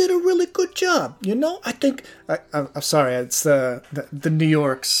think he did a really good job. You know, I think. I'm sorry, it's the New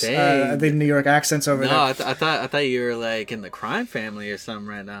York's the New York accents over there. No, I thought you were like in the Crime Family or something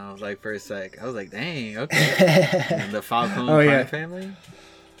right now. Like for a sec, I was like, dang, okay. The Falcone Crime Family.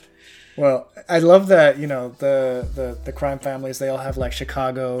 Well, I love that, you know, the crime families, they all have like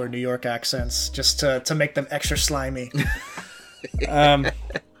Chicago or New York accents just to make them extra slimy.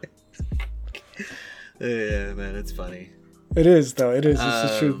 Yeah, man, it's funny. It is, though. It is.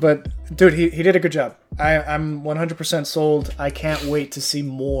 It's true. But, dude, he did a good job. I'm 100% sold. I can't wait to see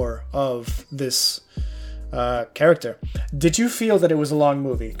more of this character. Did you feel that it was a long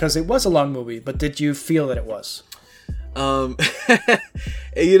movie? Because it was a long movie, but did you feel that it was?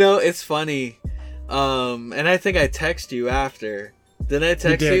 You know, it's funny. And I think I texted you after. Did I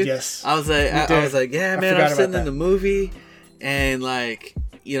text you? Yes. I was like, yeah, man, I'm sitting in the movie, and like,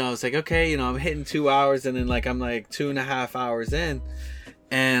 you know, I was like, okay, you know, I'm hitting 2 hours, and then like I'm like 2.5 hours in,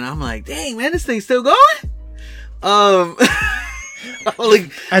 and I'm like, dang, man, this thing's still going.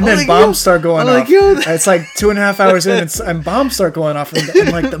 Like, and then bombs start going off. It's like 2.5 hours in, and bombs start going off,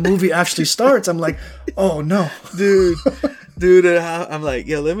 and like the movie actually starts. I'm like, oh no, dude. I'm like,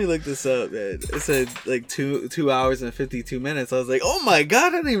 yo, let me look this up, man. It said like 2 hours and 52 minutes. I was like, oh my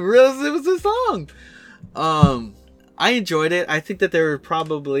god, I didn't even realize it was this long. I enjoyed it. I think that they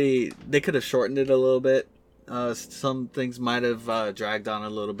could have shortened it a little bit. Some things might have dragged on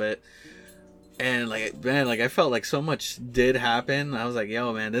a little bit. And like, man, like I felt like so much did happen. I was like,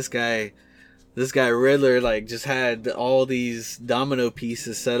 yo, man, this guy this guy Riddler like just had all these domino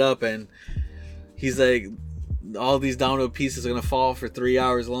pieces set up, and he's like, all these domino pieces are gonna fall for 3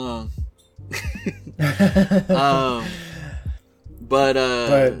 hours long. But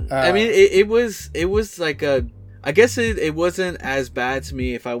I mean, it was like I guess it wasn't as bad to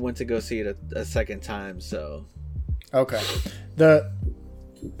me if I went to go see it a second time. So okay,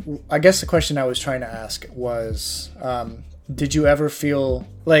 I guess the question I was trying to ask was, did you ever feel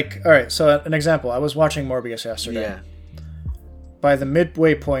like, all right, so an example, I was watching Morbius yesterday. Yeah. By the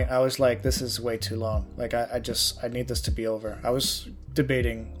midway point, I was like, this is way too long. Like, I need this to be over. I was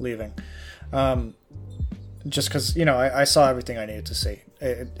debating leaving. Just because, I saw everything I needed to see.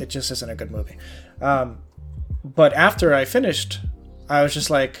 It just isn't a good movie. But after I finished, I was just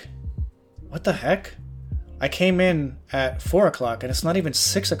like, what the heck? I came in at 4 o'clock and it's not even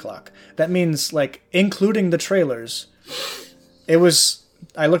 6 o'clock. That means, like, including the trailers,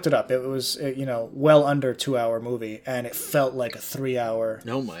 I looked it up. It was, well under 2-hour movie, and it felt like a 3-hour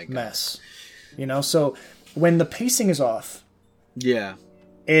mess. So when the pacing is off, yeah,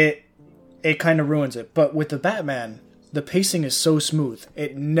 it kind of ruins it. But with the Batman, the pacing is so smooth;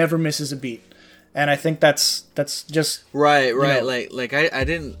 it never misses a beat, and I think that's just right. Like I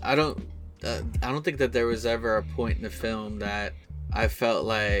don't think that there was ever a point in the film that I felt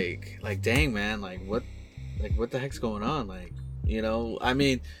like dang man, like what the heck's going on, like. I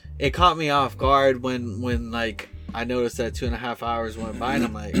mean, it caught me off guard when like I noticed that 2.5 hours went by, and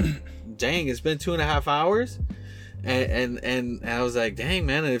I'm like, dang, it's been 2.5 hours, and I was like, dang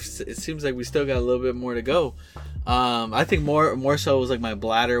man, it seems like we still got a little bit more to go. I think more so was like my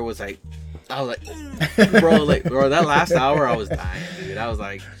bladder was like, I was like, bro, that last hour I was dying, dude. I was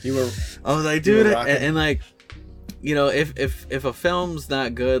like, dude, and like. If a film's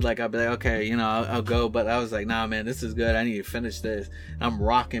not good, like I'll be like, okay, I'll go. But I was like, nah, man, this is good. I need to finish this. And I'm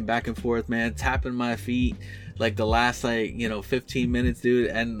rocking back and forth, man, tapping my feet like the last 15 minutes,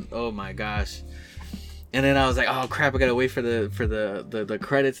 dude. And oh my gosh. And then I was like, oh crap, I gotta wait for the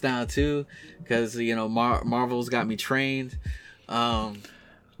credits now too, because Marvel's got me trained. And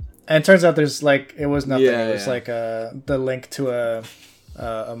it turns out there's like it was nothing. It was like the link to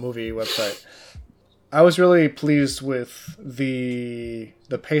a movie website. I was really pleased with the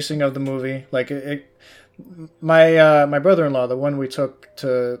pacing of the movie. Like my brother-in-law, the one we took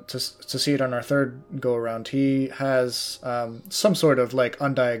to see it on our third go around, he has some sort of like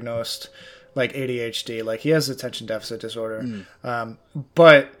undiagnosed like ADHD. Like he has attention deficit disorder.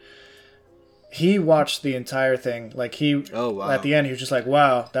 But he watched the entire thing. Like at the end, he was just like,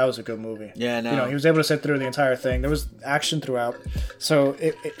 wow, that was a good movie. Yeah, no. He was able to sit through the entire thing. There was action throughout. So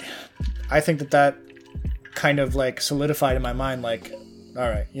I think that kind of like solidified in my mind, like, all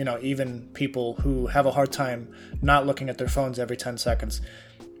right, even people who have a hard time not looking at their phones every 10 seconds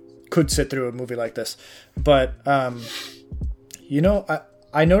could sit through a movie like this. But I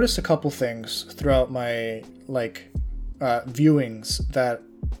noticed a couple things throughout my viewings that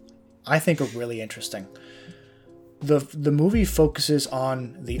I think are really interesting. The movie focuses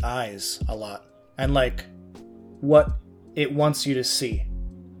on the eyes a lot and like what it wants you to see,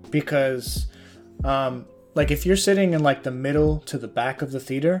 because like if you're sitting in like the middle to the back of the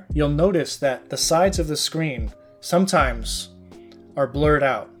theater, you'll notice that the sides of the screen sometimes are blurred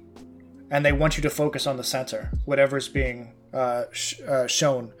out, and they want you to focus on the center, whatever's being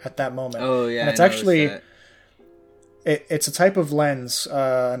shown at that moment. Oh yeah, and it's actually it's a type of lens,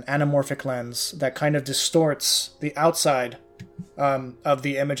 an anamorphic lens that kind of distorts the outside of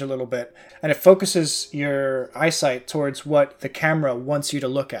the image a little bit, and it focuses your eyesight towards what the camera wants you to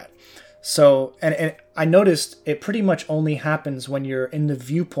look at. So, and I noticed it pretty much only happens when you're in the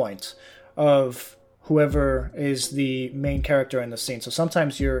viewpoint of whoever is the main character in the scene. So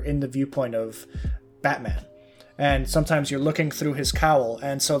sometimes you're in the viewpoint of Batman, and sometimes you're looking through his cowl,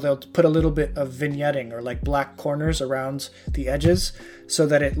 and so they'll put a little bit of vignetting or like black corners around the edges so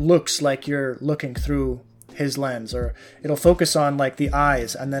that it looks like you're looking through his lens, or it'll focus on like the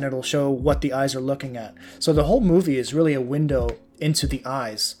eyes, and then it'll show what the eyes are looking at. So the whole movie is really a window into the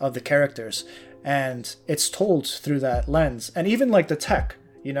eyes of the characters, and it's told through that lens. And even like the tech,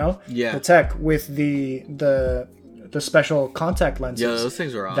 the tech with the special contact lenses, those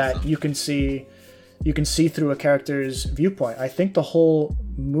things are awesome, that you can see through a character's viewpoint. I think the whole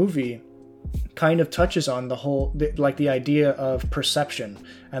movie kind of touches on the idea of perception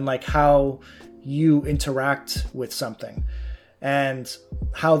and like how you interact with something and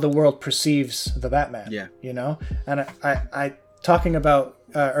how the world perceives the Batman. And I talking about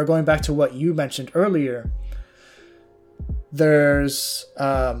or going back to what you mentioned earlier, there's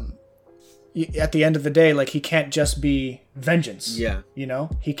at the end of the day, like, he can't just be vengeance. Yeah. You know,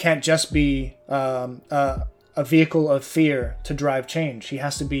 he can't just be a vehicle of fear to drive change. He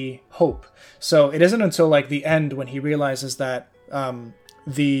has to be hope. So it isn't until like the end when he realizes that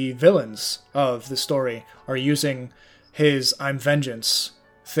the villains of the story are using his "I'm vengeance"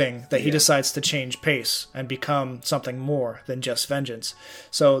 thing that he decides to change pace and become something more than just vengeance.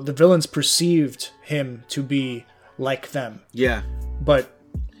 So the villains perceived him to be like them. Yeah. But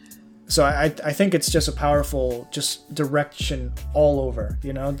so I think it's just a powerful just direction all over,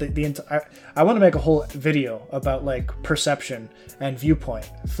 you know. I want to make a whole video about like perception and viewpoint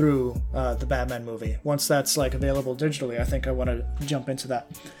through the Batman movie. Once that's like available digitally, I think I want to jump into that.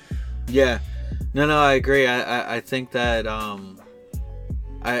 Yeah, no, I agree. I think that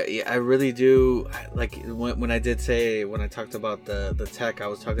I really do like when I talked about the tech. I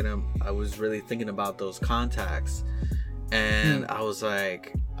was really thinking about those contacts, and I was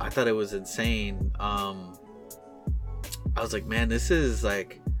like, I thought it was insane. I was like, man, this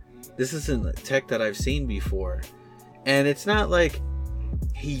isn't tech that I've seen before, and it's not like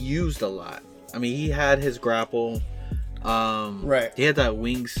he used a lot. I mean, he had his grapple. Right. He had that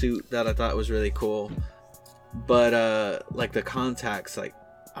wingsuit that I thought was really cool, but like the contacts, like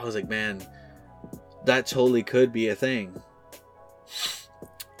I was like, man, that totally could be a thing.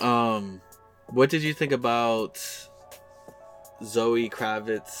 What did you think about Zoe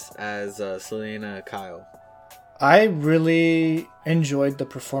Kravitz as Selena Kyle? I really enjoyed the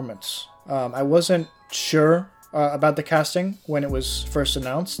performance. I wasn't sure about the casting when it was first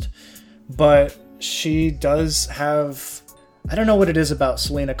announced, but she does have... I don't know what it is about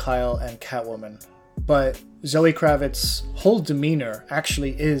Selena Kyle and Catwoman, but Zoe Kravitz's whole demeanor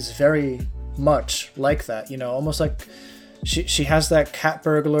actually is very much like that. You know, almost like she has that cat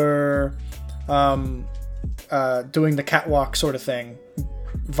burglar, doing the catwalk sort of thing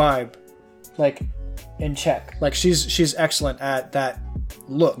vibe, like in check. Like she's excellent at that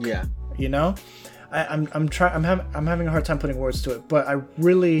look. Yeah, you know, I'm having a hard time putting words to it, but I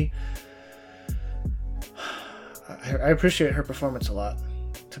really I appreciate her performance a lot,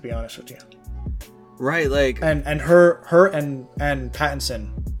 to be honest with you. Right, like and her and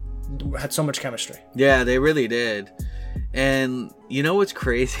Pattinson had so much chemistry. Yeah, they really did. And you know what's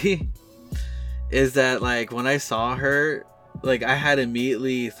crazy is that like when I saw her, like I had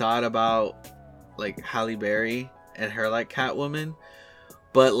immediately thought about like Halle Berry and her like Catwoman,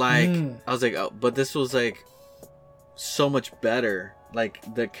 but like I was like, oh, but this was like so much better. Like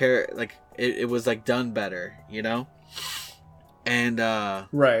the like it was like done better, you know? And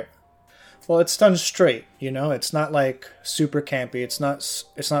right. Well, it's done straight, you know. It's not like super campy. It's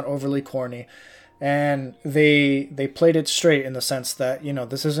not overly corny, and they played it straight in the sense that, you know,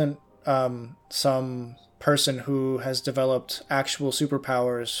 this isn't some person who has developed actual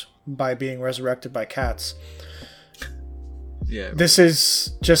superpowers by being resurrected by cats. Yeah. This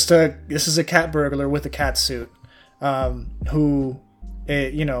is a cat burglar with a cat suit, who,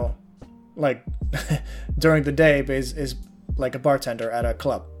 you know, like during the day is like a bartender at a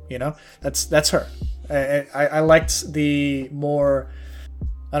club. You know, that's her. I liked the more,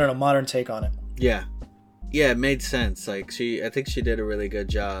 I don't know, modern take on it. Yeah, it made sense. Like I think she did a really good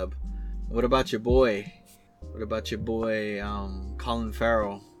job. What about your boy? Colin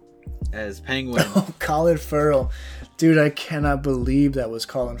Farrell as Penguin? Oh, Colin Farrell, dude! I cannot believe that was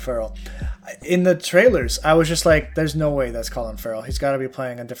Colin Farrell. In the trailers, I was just like, "There's no way that's Colin Farrell. He's got to be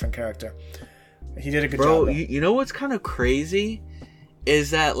playing a different character." He did a good job. Bro, you know what's kind of crazy?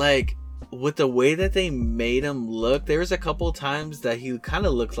 Is that like with the way that they made him look, there was a couple of times that he kind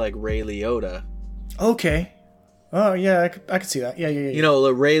of looked like Ray Liotta. Okay. Oh yeah, I could see that. Yeah. You know,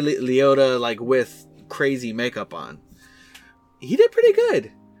 Ray Liotta like with crazy makeup on. He did pretty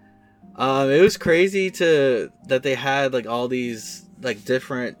good. It was crazy that they had like all these like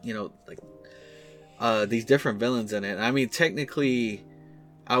different, you know, like these different villains in it. I mean, technically,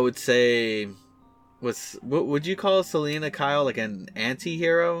 I would say. What would you call Selena Kyle, like an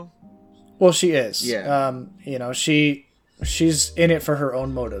anti-hero? Well, she is. Yeah. You know, she's in it for her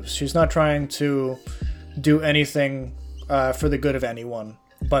own motives. She's not trying to do anything for the good of anyone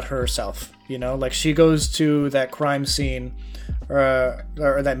but herself. You know, like she goes to that crime scene or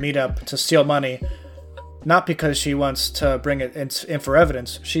that meetup to steal money, not because she wants to bring it in for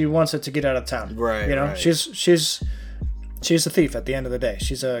evidence. She wants it to get out of town. Right. You know, right. She's a thief at the end of the day.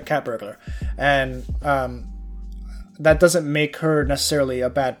 She's a cat burglar. And that doesn't make her necessarily a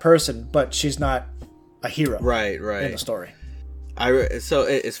bad person, but she's not a hero. Right. In the story. So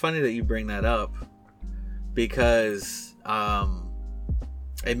it's funny that you bring that up because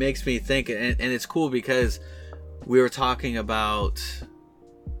it makes me think, and it's cool because we were talking about,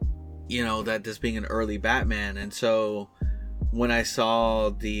 that this being an early Batman. And so when I saw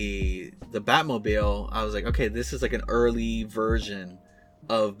the Batmobile, I was like, okay, this is like an early version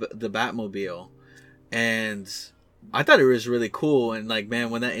of the Batmobile. And I thought it was really cool. And like, man,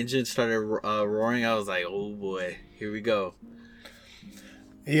 when that engine started roaring, I was like, oh boy, here we go.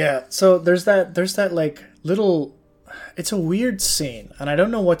 Yeah, so there's that like little, it's a weird scene, and I don't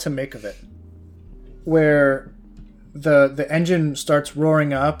know what to make of it, where the engine starts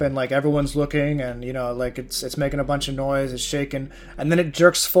roaring up and like everyone's looking, and like it's making a bunch of noise, it's shaking, and then it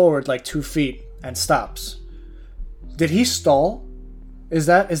jerks forward like 2 feet and stops. Did he stall? Is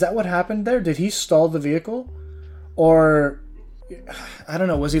that what happened there? Did he stall the vehicle, or I don't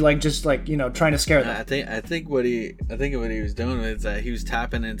know? Was he like just like trying to scare them? I think what he was doing is that he was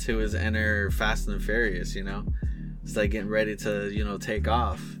tapping into his inner Fast and Furious. It's like getting ready to take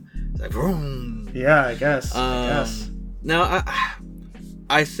off. It's like vroom. Yeah, I guess. Now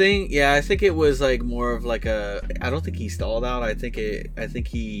I think it was like more of like I don't think he stalled out. I think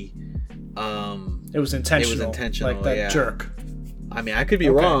he it was intentional. Like that jerk. I mean, I could be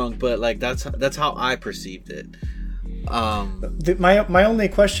wrong, but like that's how I perceived it. My only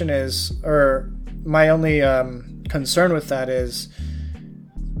question is, or my only concern with that is,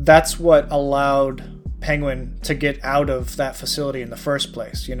 that's what allowed Penguin to get out of that facility in the first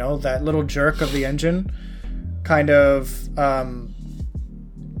place. That little jerk of the engine kind of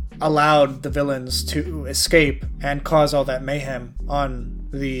allowed the villains to escape and cause all that mayhem on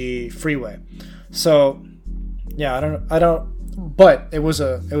the freeway. So yeah, I don't. But it was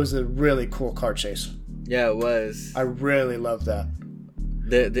a really cool car chase. Yeah, it was. I really love that.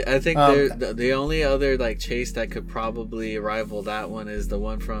 I think the only other like chase that could probably rival that one is the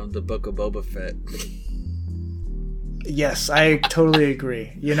one from the Book of Boba Fett. Yes, I totally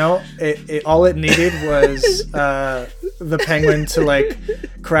agree. It all it needed was the Penguin to like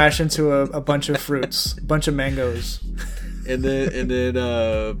crash into a bunch of fruits, a bunch of mangoes. And then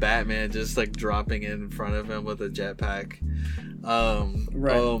Batman just like dropping in front of him with a jetpack.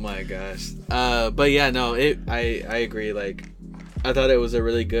 Right. Oh my gosh. But yeah, no, I agree. Like, I thought it was a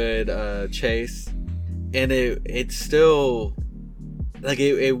really good chase, and it still like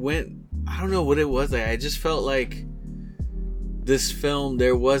it went. I don't know what it was. Like, I just felt like this film,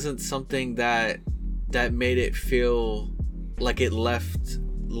 there wasn't something that made it feel like it left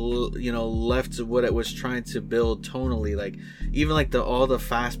what it was trying to build tonally. Like, even like all the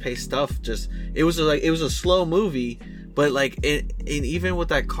fast-paced stuff, just it was a slow movie, but like and even with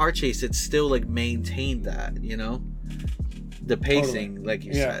that car chase, it still like maintained that, the pacing. Totally. Like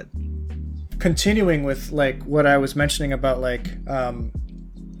you said. Continuing with like what I was mentioning about like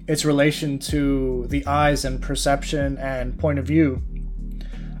its relation to the eyes and perception and point of view,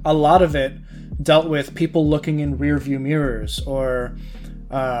 a lot of it dealt with people looking in rear view mirrors, or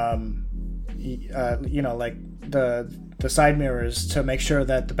like the side mirrors, to make sure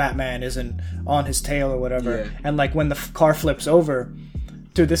that the Batman isn't on his tail or whatever. Yeah. And like when the car flips over,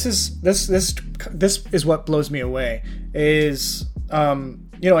 dude, this is what blows me away. Is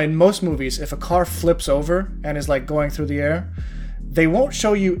in most movies, if a car flips over and is like going through the air, they won't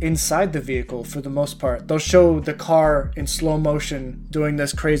show you inside the vehicle for the most part. They'll show the car in slow motion doing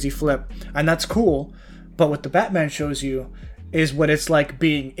this crazy flip, and that's cool. But what the Batman shows you is what it's like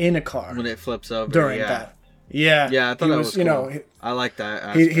being in a car when it flips over during that. Yeah, I thought that was cool. I like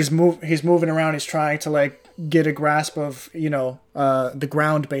that. He's moving around. He's trying to like get a grasp of the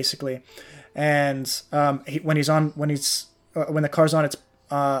ground basically, and when the car's on its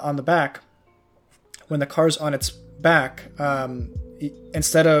on the back, when the car's on its back,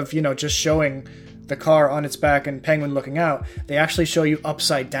 instead of just showing the car on its back and Penguin looking out, they actually show you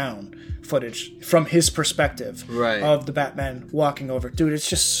upside down footage from his perspective, right, of the Batman walking over. Dude, it's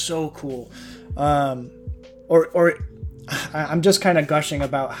just so cool. Or I'm just kind of gushing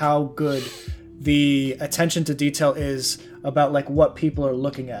about how good the attention to detail is about like what people are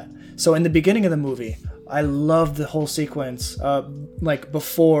looking at. So in the beginning of the movie, I love the whole sequence like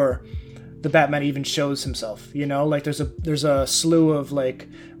before the Batman even shows himself, like there's a slew of like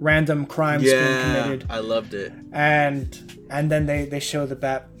random crimes being committed. I loved it. And then they show the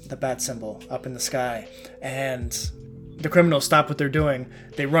bat symbol up in the sky, and the criminals stop what they're doing,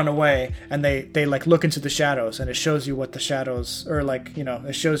 they run away, and they like look into the shadows, and it shows you what the shadows, or like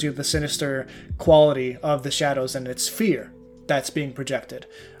it shows you the sinister quality of the shadows, and it's fear that's being projected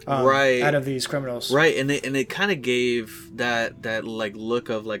right out of these criminals, right. And it kind of gave that like look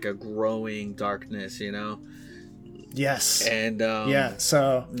of like a growing darkness, yes. And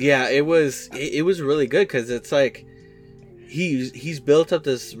it was really good, because it's like he's built up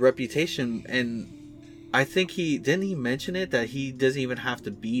this reputation, and I think he mention it that he doesn't even have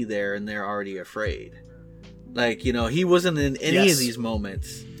to be there and they're already afraid. Like, you know, he wasn't in any of these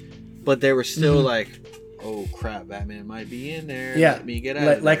moments, but they were still like, oh crap, Batman might be in there. Yeah, let me get out of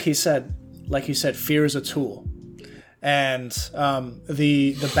there. Like he said, fear is a tool, and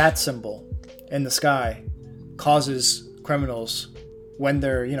the bat symbol in the sky causes criminals, when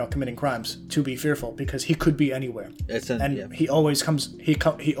they're, you know, committing crimes, to be fearful, because he could be anywhere. He always comes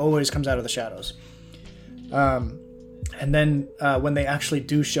out of the shadows. And then when they actually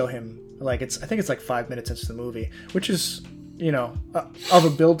do show him, like, I think it's like 5 minutes into the movie, which is, you know, of a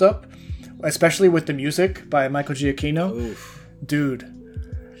build up, especially with the music by Michael Giacchino. Oof. Dude.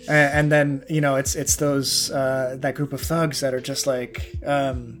 And then, you know, it's those that group of thugs that are just like,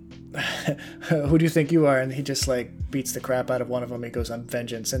 who do you think you are? And he just like beats the crap out of one of them. He goes, I'm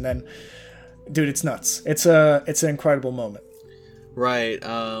vengeance. And then, dude, it's nuts. It's an incredible moment. Right.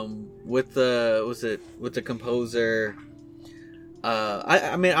 With the composer.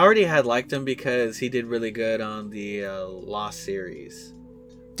 I mean, I already had liked him because he did really good on the Lost series.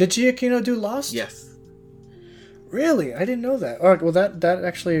 Did Giacchino do Lost? Yes. Really? I didn't know that. Oh, well, that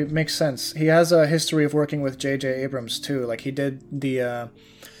actually makes sense. He has a history of working with J.J. Abrams too. Like he did the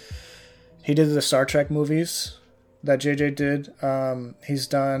Star Trek movies that J.J. did. He's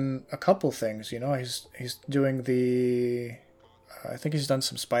done a couple things. You know, he's doing the. I think he's done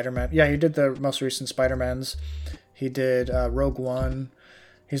some Spider-Man. Yeah, he did the most recent Spider-Mans. He did Rogue One.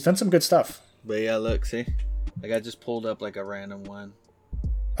 He's done some good stuff. But yeah, look, see, like I just pulled up like a random one.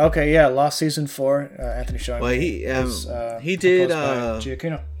 Okay, yeah, Lost season 4. Anthony showing. Well, he did.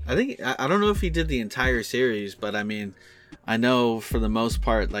 Giacchino. I think I don't know if he did the entire series, but I mean, I know for the most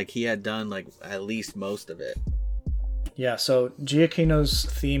part, like he had done like at least most of it. Yeah, so Giacchino's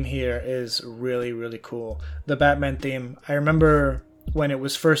theme here is really, really cool. The Batman theme. I remember when it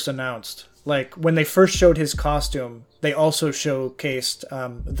was first announced. Like, when they first showed his costume, they also showcased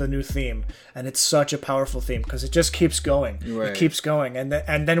the new theme. And it's such a powerful theme, because it just keeps going. Right. It keeps going. And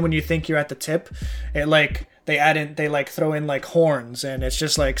then when you think you're at the tip, it like, they throw in like horns, and it's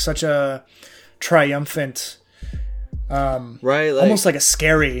just like such a triumphant, right, like, almost like a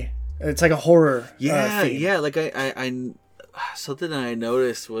scary, it's like a horror theme. Yeah, like I something that I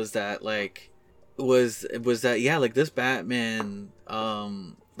noticed was that like, was that, yeah, like this Batman,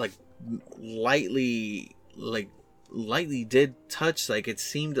 like, lightly did touch, like it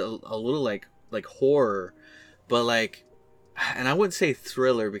seemed a little like horror, but like, and I wouldn't say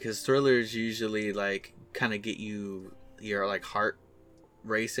thriller, because thrillers usually like kind of get your like heart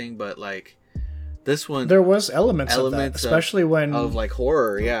racing, but like this one, there was elements of that, especially when of like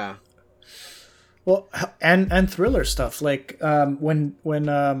horror. Yeah, well, and thriller stuff, like when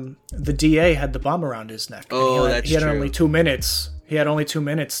the DA had the bomb around his neck. Oh, that's true. He had only 2 minutes. He had only 2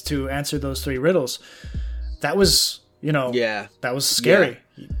 minutes to answer those 3 riddles. That was, you know, that was scary.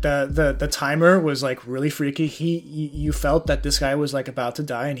 Yeah. The timer was like really freaky. You felt that this guy was like about to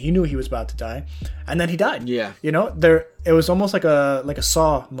die, and he knew he was about to die, and then he died. Yeah, you know, it was almost like a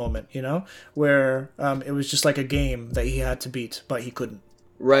Saw moment, you know, where it was just like a game that he had to beat, but he couldn't.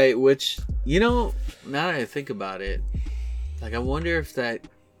 Right, which, you know, now that I think about it, like I wonder if that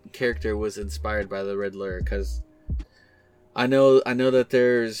character was inspired by the Riddler, because I know that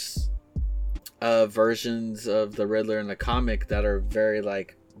there's versions of the Riddler in the comic that are very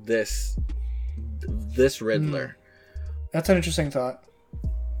like this Riddler. That's an interesting thought.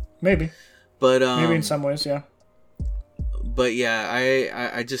 Maybe. But maybe in some ways, yeah. But yeah,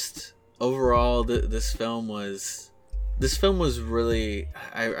 I just overall this film was really,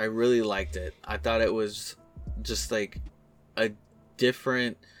 I really liked it. I thought it was just like a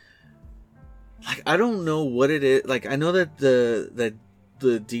different, like, I don't know what it is. Like, I know that the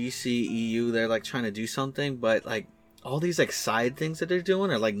DCEU, they're like trying to do something, but like all these like side things that they're doing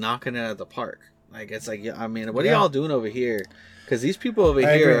are like knocking it out of the park. Like, it's like, I mean, what are y'all doing over here? Because these people over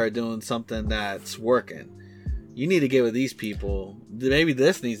here are doing something that's working. You need to get with these people. Maybe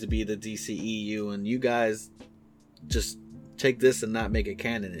this needs to be the DCEU, and you guys just take this and not make it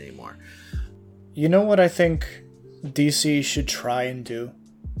canon anymore. You know what I think DC should try and do?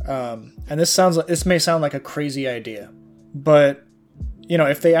 And this may sound like a crazy idea, but you know,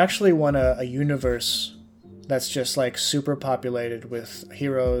 if they actually want a universe that's just like super populated with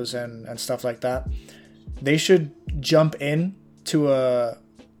heroes and stuff like that, they should jump in to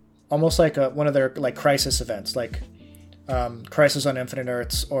almost like one of their like crisis events, like Crisis on Infinite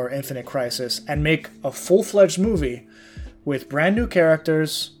Earths or Infinite Crisis, and make a full-fledged movie with brand new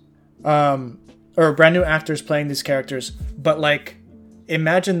characters, or brand new actors playing these characters, but like,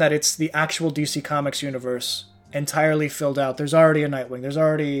 imagine that it's the actual DC Comics universe entirely filled out. There's already a Nightwing. There's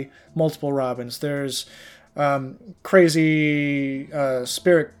already multiple Robins. There's crazy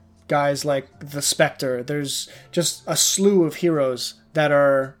spirit guys like the Spectre. There's just a slew of heroes that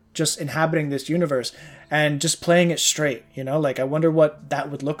are just inhabiting this universe and just playing it straight. You know, like I wonder what that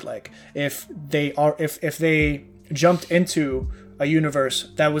would look like if they jumped into a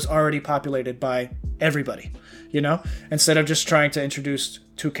universe that was already populated by everybody, you know, instead of just trying to introduce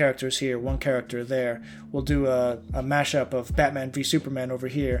two characters here, one character there. We'll do a mashup of Batman v Superman over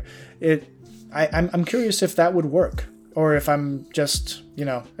here. I'm curious if that would work, or if I'm just, you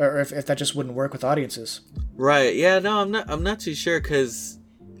know, or if that just wouldn't work with audiences. Right. Yeah. No, I'm not too sure, because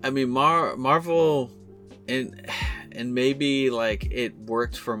I mean Marvel and maybe like it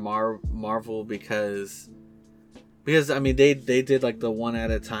worked for Marvel because I mean they did like the one at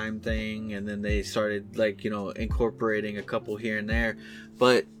a time thing, and then they started like, you know, incorporating a couple here and there,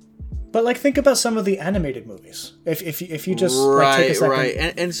 but like think about some of the animated movies. If you just like, take a second.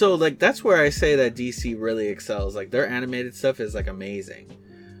 Right, and so like that's where I say that DC really excels. Like their animated stuff is like amazing,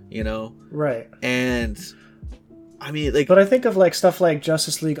 you know. Right. And I mean, like, but I think of like stuff like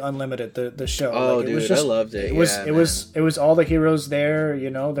Justice League Unlimited, the show. Oh, like, dude, was just, I loved it. It was all the heroes there. You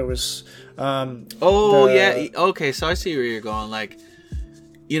know, there was. Yeah. Okay, so I see where you're going. Like,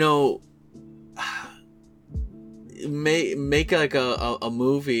 you know, make like a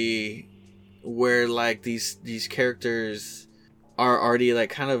movie where like these characters are already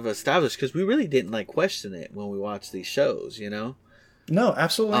like kind of established, because we really didn't like question it when we watched these shows. You know. No,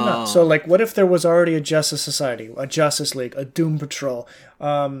 absolutely not. So, like, what if there was already a Justice Society, a Justice League, a Doom Patrol,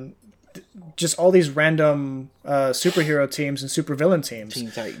 just all these random superhero teams and supervillain teams?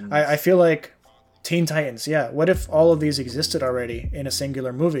 Teen Titans. I feel like Teen Titans, yeah. What if all of these existed already in a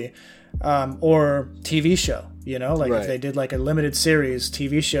singular movie or TV show? You know, like if they did like a limited series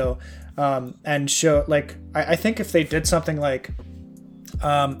TV show and show, like, I think if they did something like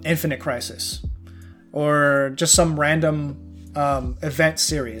Infinite Crisis or just some random event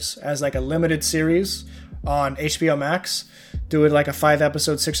series as like a limited series on HBO Max, do it like a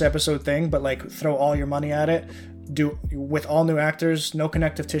 5-episode, 6-episode thing, but like throw all your money at it, do with all new actors, no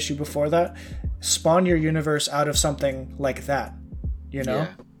connective tissue before that, spawn your universe out of something like that, you know.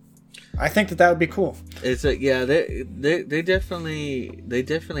 I think that would be cool. It's like, yeah, they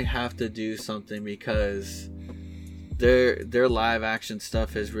definitely have to do something, because their live action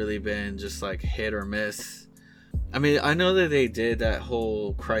stuff has really been just like hit or miss. I mean, I know that they did that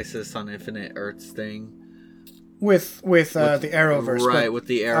whole Crisis on Infinite Earths thing with the Arrowverse, right? With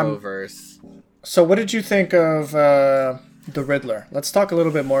the Arrowverse. So, what did you think of the Riddler? Let's talk a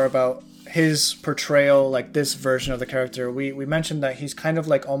little bit more about his portrayal, like this version of the character. We mentioned that he's kind of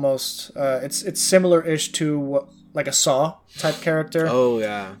like almost it's similar-ish to like a Saw type character. Oh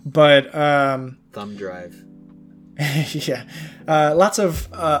yeah, but thumb drive. Yeah, lots of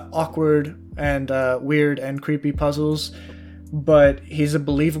awkward and weird and creepy puzzles, but he's a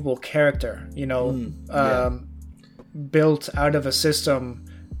believable character, you know, built out of a system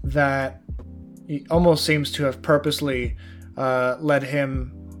that almost seems to have purposely led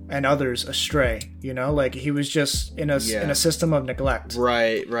him and others astray, you know, like he was just in a system of neglect.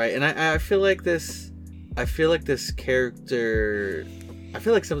 Right. And I feel like this character, I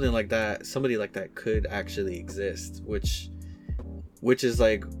feel like somebody like that could actually exist, which is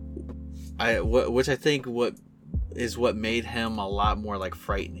like, which I think what made him a lot more like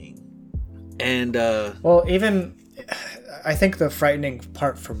frightening. And well, even I think the frightening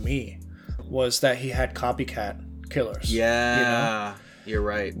part for me was that he had copycat killers. Yeah, you know? You're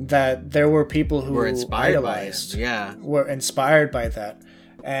right. That there were people who were inspired idolized, were inspired by that.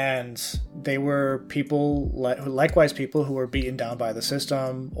 And they were people likewise people who were beaten down by the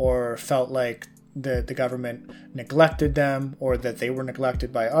system, or felt like the government neglected them, or that they were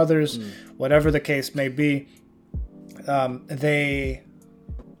neglected by others. Whatever the case may be, they,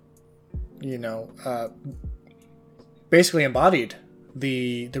 you know, basically embodied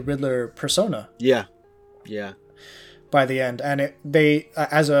the Riddler persona. Yeah. By the end, and they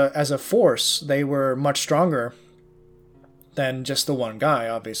as a force, they were much stronger than just the one guy,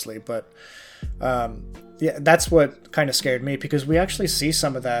 obviously. But yeah, that's what kind of scared me, because we actually see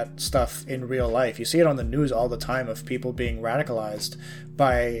some of that stuff in real life. You see it on the news all the time, of people being radicalized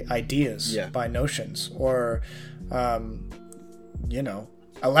by ideas, by notions, or you know,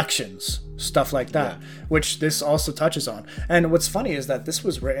 elections, stuff like that, which this also touches on. And what's funny is that this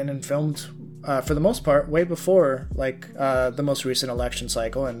was written and filmed for the most part way before like the most recent election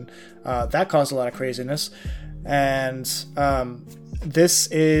cycle, and that caused a lot of craziness. And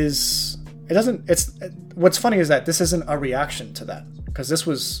what's funny is that this isn't a reaction to that, because this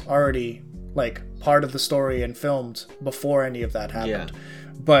was already like part of the story and filmed before any of that happened. Yeah.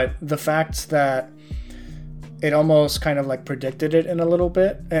 But the fact that it almost kind of like predicted it in a little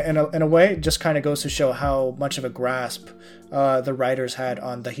bit, in a way, just kind of goes to show how much of a grasp the writers had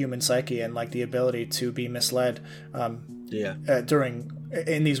on the human psyche and like the ability to be misled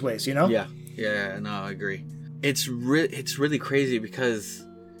in these ways, you know? Yeah, no, I agree. It's really crazy because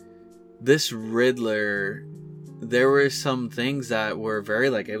this Riddler, there were some things that were very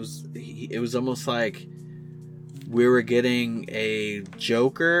like, it was almost like we were getting a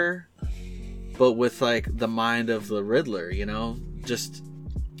Joker, but with like the mind of the Riddler, you know? Just,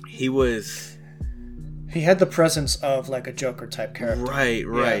 he had the presence of like a Joker type character.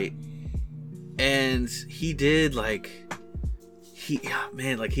 Right. And he did like, he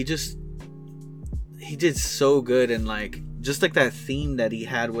did so good, and like just like that theme that he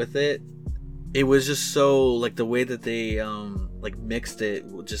had with it, it was just so like the way that they like mixed it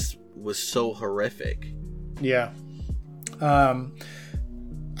just was so horrific. Yeah. The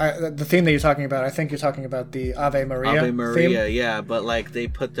theme that you're talking about, I think you're talking about the Ave Maria. Ave Maria, theme. Yeah, but like they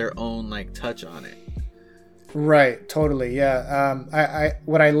put their own like touch on it. Right, totally, yeah. I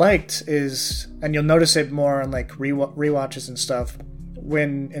what I liked is, and you'll notice it more on like rewatches and stuff,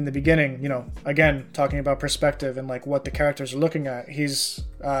 when in the beginning, you know, again talking about perspective and like what the characters are looking at, he's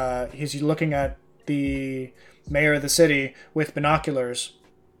looking at the mayor of the city with binoculars,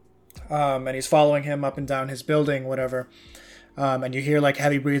 and he's following him up and down his building, whatever, and you hear like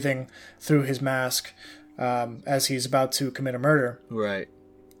heavy breathing through his mask as he's about to commit a murder. Right.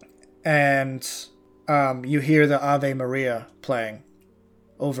 And you hear the Ave Maria playing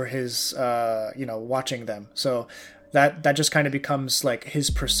over his, watching them. So that just kind of becomes like his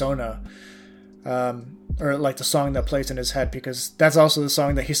persona, or like the song that plays in his head, because that's also the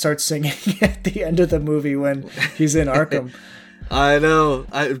song that he starts singing at the end of the movie when he's in Arkham. I know,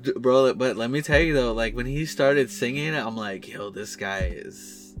 bro, but let me tell you though, like when he started singing it, I'm like, yo, this guy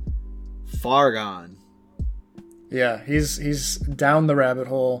is far gone. Yeah, he's down the rabbit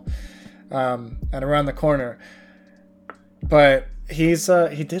hole, and around the corner. But he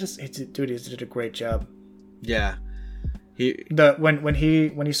did a great job. Yeah. When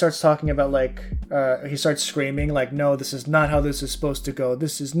he starts talking about like he starts screaming like, no, this is not how this is supposed to go.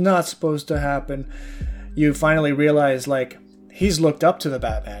 This is not supposed to happen. You finally realize like he's looked up to the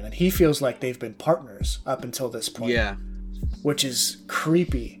Batman and he feels like they've been partners up until this point. Yeah. Which is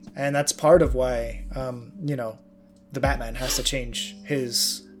creepy, and that's part of why the Batman has to change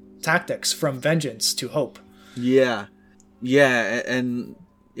his tactics from vengeance to hope. Yeah, and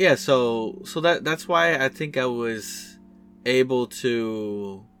yeah. So that's why I think I was able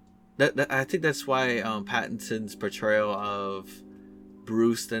to. I think that's why Pattinson's portrayal of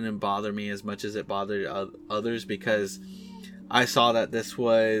Bruce didn't bother me as much as it bothered others, because I saw that this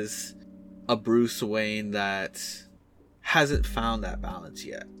was a Bruce Wayne that hasn't found that balance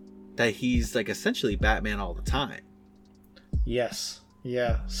yet. That he's like essentially Batman all the time. Yes.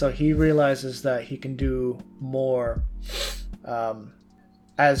 Yeah. So he realizes that he can do more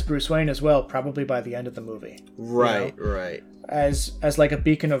as Bruce Wayne as well, probably by the end of the movie. Right, right. As like a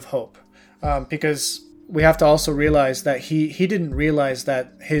beacon of hope. Because we have to also realize that he didn't realize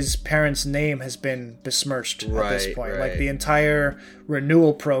that his parents' name has been besmirched at this point. Right. Like the entire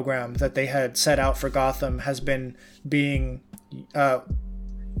renewal program that they had set out for Gotham has been being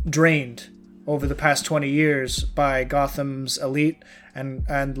drained over the past 20 years by Gotham's elite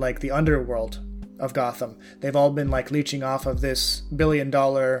and like the underworld of Gotham. They've all been like leeching off of this $1 billion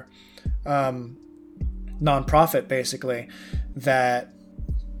nonprofit, basically, that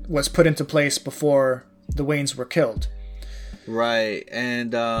was put into place before the Waynes were killed. Right.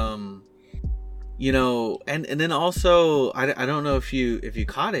 And and then also I don't know if you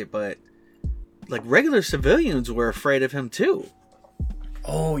caught it, but like regular civilians were afraid of him too.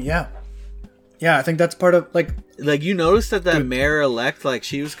 Oh yeah. Yeah, I think that's part of like you noticed that mayor-elect, like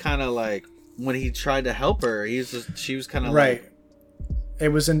she was kind of like, when he tried to help her, she was kind of right. Like, it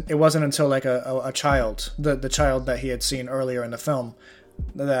wasn't until like a child, the child that he had seen earlier in the film,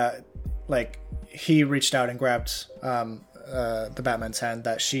 that like he reached out and grabbed the Batman's hand,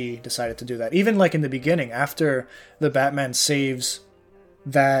 that she decided to do that. Even like in the beginning, after the Batman saves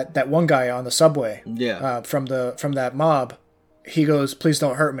that one guy on the subway, from that mob, he goes, "Please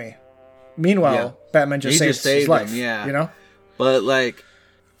don't hurt me." Meanwhile, Batman just saved his life. Him, But like,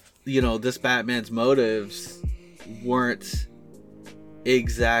 this Batman's motives weren't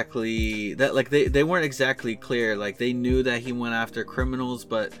exactly that. Like they weren't exactly clear. Like they knew that he went after criminals,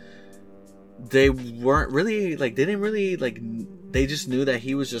 but they weren't really like, they didn't really like they just knew that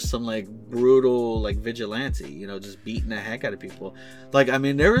he was just some like brutal like vigilante, you know, just beating the heck out of people. Like, I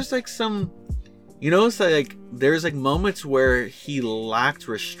mean, there was like some, you know, it's like there's like moments where he lacked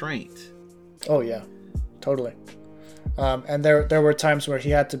restraint. Oh yeah, totally. And there were times where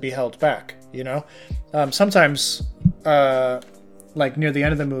he had to be held back, you know. Sometimes, like near the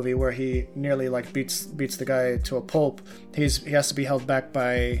end of the movie, where he nearly like beats the guy to a pulp, he has to be held back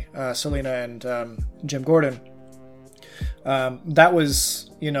by Selena and Jim Gordon. That was,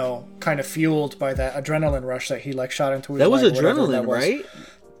 you know, kind of fueled by that adrenaline rush that he like shot into his That was leg, adrenaline, right?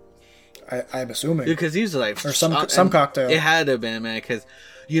 I'm assuming, because he was like, or some cocktail. It had to have been, man. Because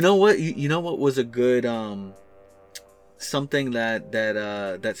you know what, you know what was a good something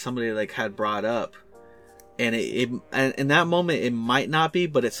that somebody like had brought up, and and in that moment it might not be,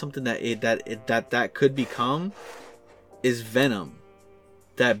 but it's something that could become, is Venom,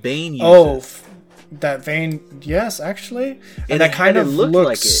 that Bane uses. That vein, yes, actually, And that kind of looked looked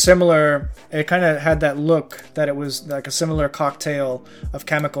like it. similar. It kind of had that look that it was like a similar cocktail of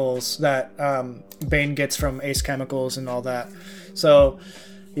chemicals that Bane gets from Ace Chemicals and all that. So,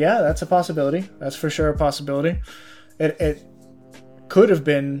 yeah, that's a possibility. That's for sure a possibility. It could have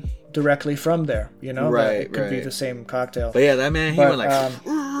been directly from there, you know. Right, it could be the same cocktail. But yeah, that man, he went like,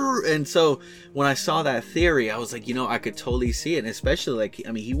 and so when I saw that theory, I was like, you know, I could totally see it, and especially like,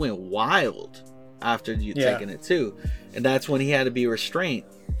 I mean, he went wild after you taking it too, and that's when he had to be restrained,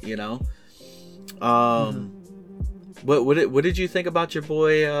 you know. What did you think about your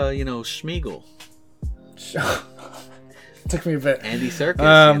boy, you know, Schmeagol? Took me a bit. Andy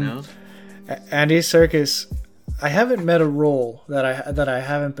Serkis, you know. Andy Serkis. I haven't met a role that I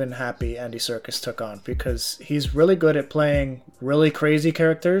haven't been happy Andy Serkis took on, because he's really good at playing really crazy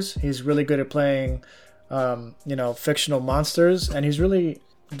characters. He's really good at playing, you know, fictional monsters, and he's really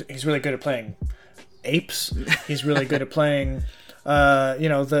good at playing apes. He's really good at playing, you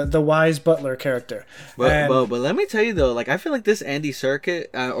know, the wise butler character. But let me tell you though, like I feel like this Andy Serkis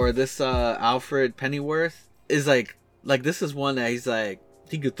or this Alfred Pennyworth is like this is one that he's like,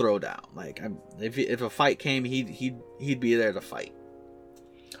 he could throw down. Like, if a fight came, he'd be there to fight.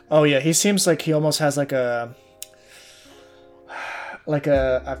 Oh yeah, he seems like he almost has like a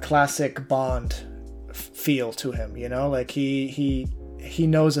classic Bond feel to him, you know. Like he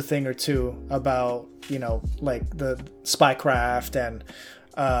knows a thing or two about, you know, like the spycraft and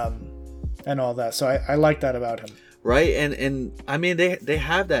all that. So I like that about him. Right, and I mean they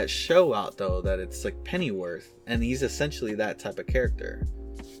have that show out though that it's like Pennyworth, and he's essentially that type of character.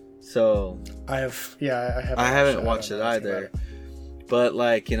 So I haven't watched it either. But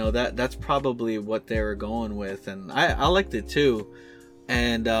like, you know, that's probably what they were going with, and I liked it too.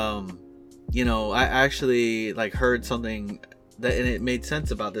 And you know, I actually like heard something that, and it made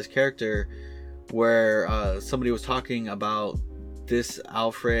sense about this character, where somebody was talking about this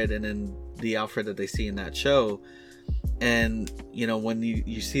Alfred and then the Alfred that they see in that show. And you know, when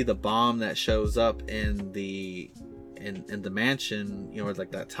you see the bomb that shows up in the mansion, you know, like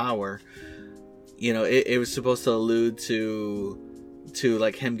that tower, you know, it was supposed to allude to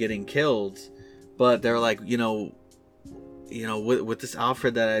like him getting killed, but they're like, you know, with this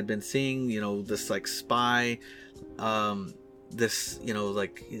Alfred that I'd been seeing, you know, this like spy, this, you know,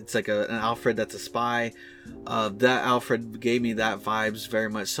 like it's like an Alfred that's a spy. That Alfred gave me that vibes very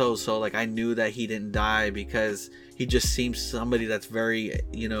much so like I knew that he didn't die because he just seems somebody that's very,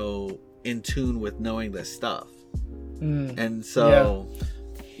 you know, in tune with knowing this stuff. And so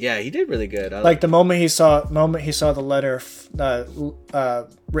yeah, he did really good. Like the moment he saw the letter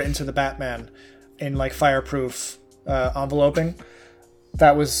written to the Batman in like fireproof enveloping,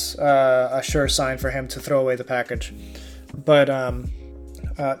 that was a sure sign for him to throw away the package. But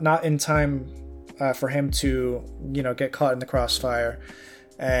not in time for him to, you know, get caught in the crossfire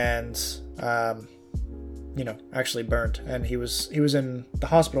and you know, actually burned. And he was in the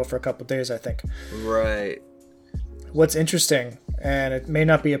hospital for a couple of days, I think. Right. What's interesting, and it may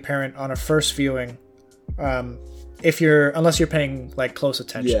not be apparent on a first viewing, unless you're paying like close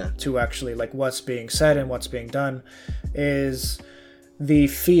attention to actually like what's being said and what's being done, is the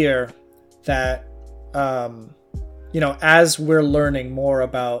fear that you know, as we're learning more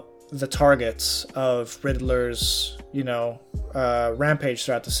about the targets of Riddler's, you know, rampage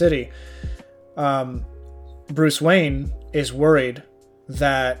throughout the city, Bruce Wayne is worried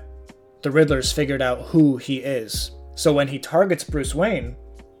that the Riddler's figured out who he is. So when he targets Bruce Wayne,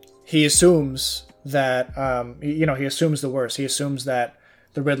 he assumes that, you know, he assumes the worst. He assumes that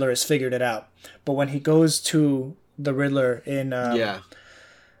the Riddler has figured it out. But when he goes to the Riddler in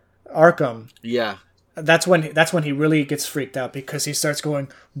Arkham, that's when he really gets freaked out, because he starts going,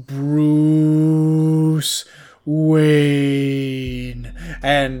 Bruce Wayne,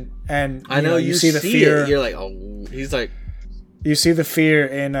 and I know you see the fear. it. You're like, oh, he's like, you see the fear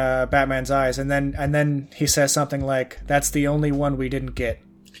in Batman's eyes, and then he says something like, "That's the only one we didn't get,"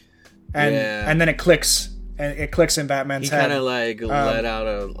 and then it clicks. And it clicks in Batman's head. He kind of like let out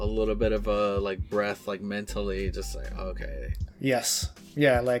a little bit of a like breath, like mentally, just like, okay. Yes.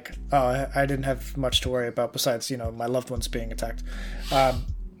 Yeah, like, oh, I didn't have much to worry about besides, my loved ones being attacked.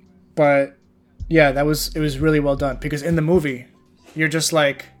 But yeah, it was really well done, because in the movie, you're just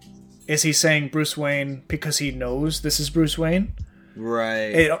like, is he saying Bruce Wayne because he knows this is Bruce Wayne?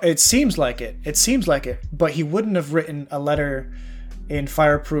 Right. It seems like it. It seems like it. But he wouldn't have written a letter in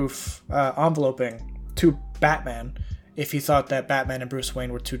fireproof enveloping to Batman if he thought that Batman and Bruce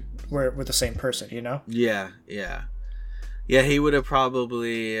Wayne were the same person, Yeah. He would have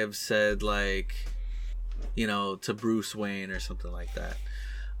probably have said like, to Bruce Wayne or something like that.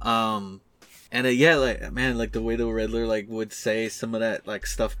 Like, man, like the way the Riddler like would say some of that like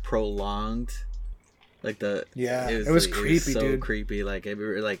stuff prolonged, like it was creepy, it was so dude. Creepy, like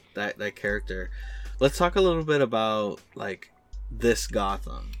that character. Let's talk a little bit about like this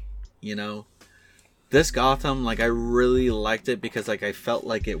Gotham, This Gotham, like, I really liked it because, like, I felt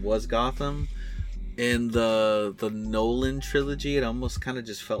like it was Gotham. In the Nolan trilogy, it almost kind of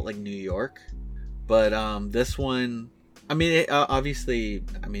just felt like New York. But this one, I mean, obviously,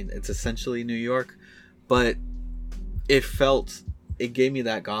 it's essentially New York. But it gave me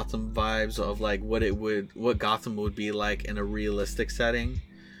that Gotham vibes of, like, what Gotham would be like in a realistic setting.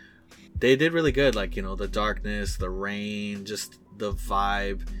 They did really good, like, the darkness, the rain, just the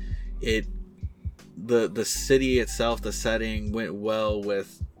vibe. The city itself, the setting went well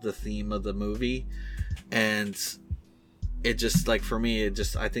with the theme of the movie, and it just, like, for me,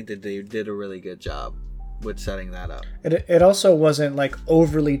 I think that they did a really good job with setting that up. It also wasn't like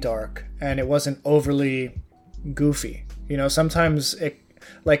overly dark, and it wasn't overly goofy. Sometimes it,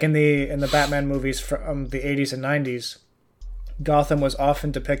 like in the Batman movies from the 80s and 90s, Gotham was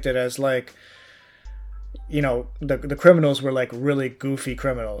often depicted as like, the criminals were like really goofy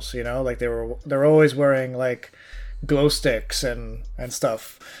criminals, like they're always wearing like glow sticks and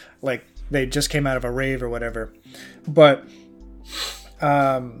stuff, like they just came out of a rave or whatever. But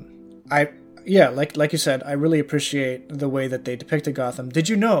like you said, I really appreciate the way that they depicted Gotham. Did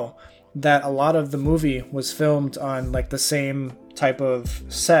you know that a lot of the movie was filmed on like the same type of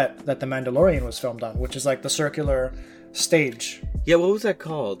set that The Mandalorian was filmed on, which is like the circular stage? Yeah, what was that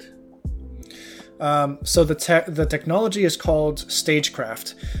called? So the technology is called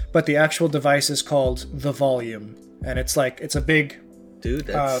Stagecraft, but the actual device is called the Volume, and it's a big, dude,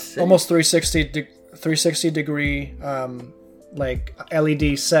 that's almost 360 degree like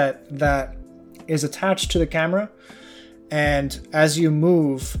LED set that is attached to the camera, and as you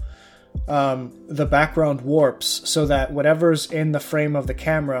move, the background warps so that whatever's in the frame of the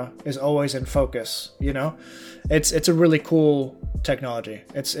camera is always in focus. It's a really cool technology.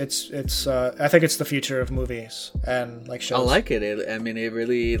 It's I think it's the future of movies and like shows. I like it. It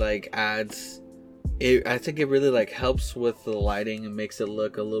really like adds. I think it really like helps with the lighting and makes it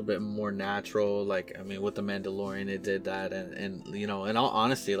look a little bit more natural. Like, with The Mandalorian, it did that, and in all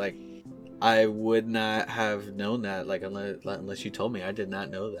honesty, like, I would not have known that, like, unless you told me. I did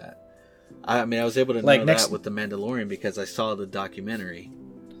not know that. I was able to know that with The Mandalorian because I saw the documentary.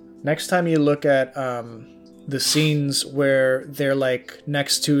 Next time you look at the scenes where they're like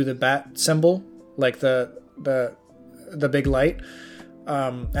next to the bat symbol, like the big light,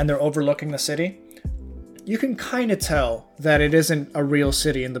 and they're overlooking the city, you can kind of tell that it isn't a real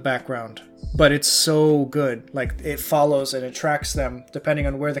city in the background, but it's so good. Like, it follows and it tracks them depending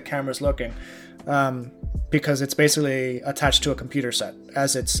on where the camera's looking, because it's basically attached to a computer set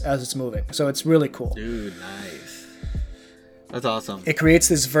as it's moving. So it's really cool. Dude, nice. That's awesome. It creates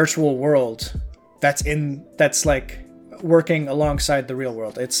this virtual world that's like working alongside the real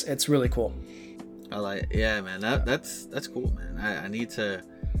world. It's really cool. Yeah, man. That's cool, man. I need to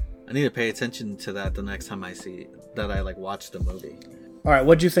pay attention to that the next time I see that I like watch the movie. All right,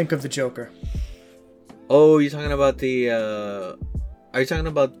 what do you think of the Joker? Oh, you're talking about the are you talking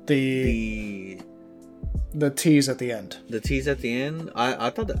about the tease at the end? The tease at the end? I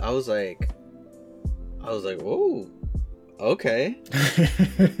thought that I was like, whoa. Okay.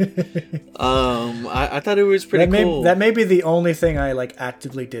 I thought it was pretty cool. That may be the only thing I like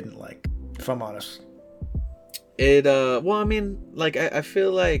actively didn't like, if I'm honest. I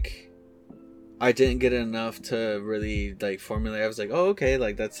feel like I didn't get enough to really like formulate. I was like, oh, okay,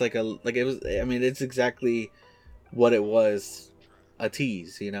 like that's like it was. It's exactly what it was, a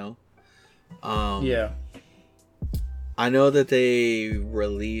tease, Yeah. I know that they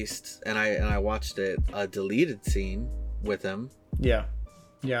released, and I watched it, a deleted scene with him. Yeah,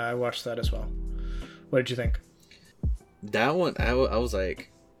 I watched that as well. What did you think? That one, I was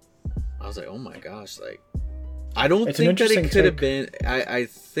like, oh my gosh, like, I don't It's think that it could have take. been. I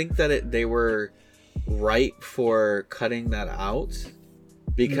think that they were right for cutting that out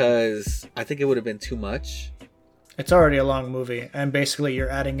because I think it would have been too much. It's already a long movie, and basically you're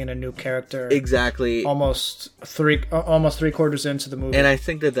adding in a new character. Exactly. Almost three quarters into the movie. And I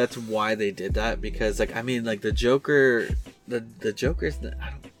think that that's why they did that, because like, I mean, like the Joker, the Joker's,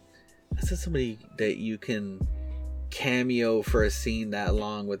 that's not somebody that you can cameo for a scene that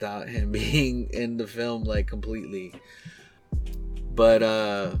long without him being in the film like completely. But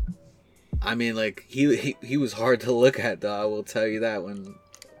I mean, like he was hard to look at though, I will tell you that, when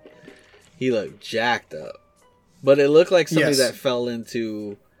he looked jacked up. But it looked like somebody that fell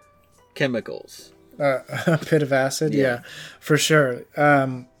into chemicals. A bit of acid, yeah, for sure.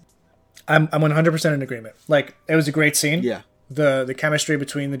 I'm 100% in agreement. Like, it was a great scene. Yeah. The chemistry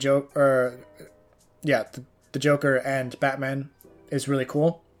between the Joker and Batman is really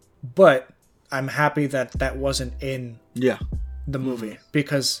cool. But I'm happy that wasn't in the movie,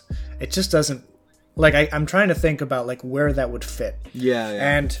 because it just doesn't, like, I'm trying to think about like where that would fit. Yeah.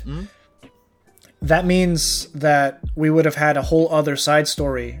 And that means that we would have had a whole other side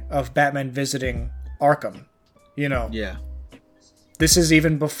story of Batman visiting Arkham, you know. Yeah. This is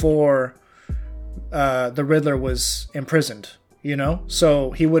even before the Riddler was imprisoned, you know? So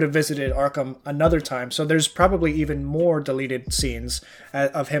he would have visited Arkham another time. So there's probably even more deleted scenes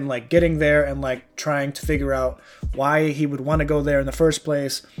of him like getting there and like trying to figure out why he would want to go there in the first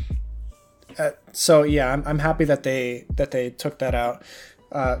place. So yeah, I'm happy that they took that out.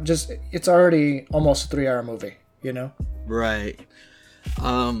 Just, it's already almost a 3-hour movie, you know? Right.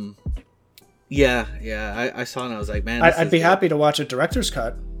 Yeah. I saw it and I was like, man, I'd be happy to watch a director's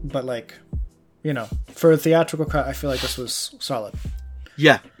cut, but like, you know, for a theatrical cut, I feel like this was solid.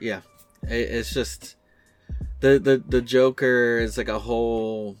 Yeah. It's just the Joker is like a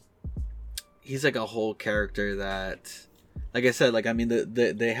whole. He's like a whole character that, like I said, like, I mean,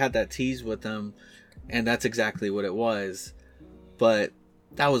 they had that tease with him, and that's exactly what it was. But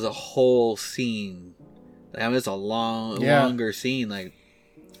that was a whole scene. I mean, it's a longer scene. Like,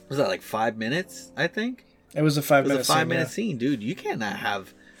 was that like 5 minutes? I think it was a 5-minute. Minute scene, dude. You cannot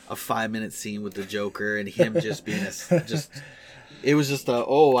have a 5-minute scene with the Joker and him just being It was just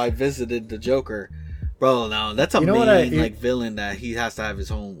I visited the Joker, bro. No, that's a main villain that he has to have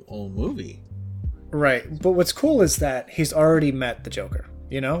his own movie. Right, but what's cool is that he's already met the Joker.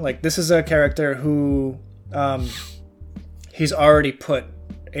 You know, like, this is a character who he's already put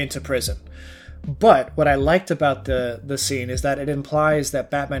into prison. But what I liked about the scene is that it implies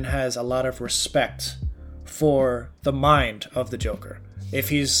that Batman has a lot of respect for the mind of the Joker. If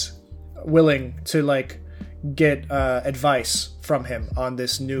he's willing to like get advice from him on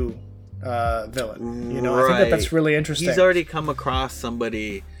this new villain, you know, I think that's really interesting. He's already come across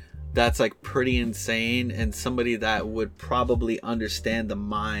somebody that's like pretty insane, and somebody that would probably understand the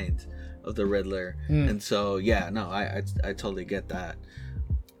mind of the Riddler. And so I totally get that.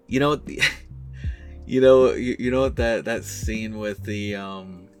 You know that scene with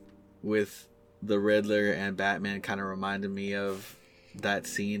the Riddler and Batman kind of reminded me of that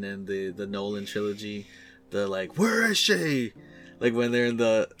scene in the Nolan trilogy. The like, where is she? Like when they're in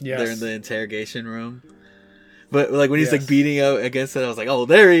the interrogation room. But like when he's like beating out against it, I was like, oh,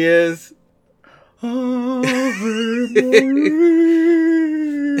 there he is.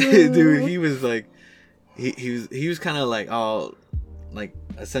 Dude, he was like, he was kind of like, oh, like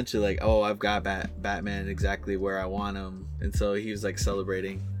essentially like, oh, I've got Batman exactly where I want him, and so he was like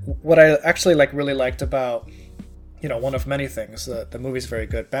celebrating. What I actually like really liked about, you know, one of many things, the movie's very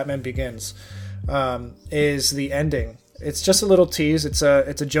good, Batman Begins, is the ending. It's just a little tease. It's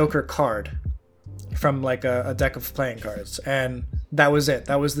a Joker card from like a deck of playing cards, and that was it.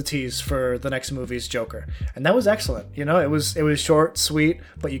 That was the tease for the next movie's Joker, and that was excellent. You know, it was short, sweet,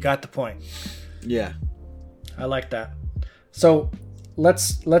 but you got the point. Yeah, I like that. So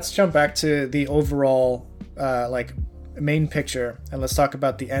let's jump back to the overall like main picture, and let's talk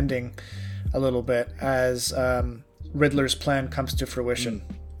about the ending a little bit as Riddler's plan comes to fruition.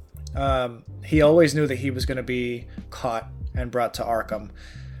 He always knew that he was going to be caught and brought to Arkham.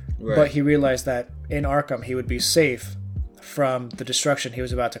 Right. But he realized that in Arkham he would be safe from the destruction he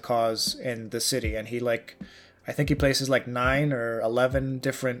was about to cause in the city. And he I think he places like 9 or 11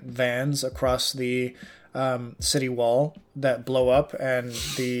 different vans across the city wall that blow up, and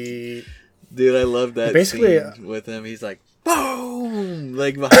the... Dude, I love that basically scene with him. He's like, boom!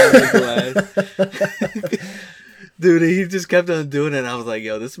 Like behind the glass. Dude, he just kept on doing it. And I was like,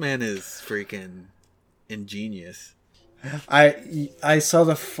 yo, this man is freaking ingenious. I saw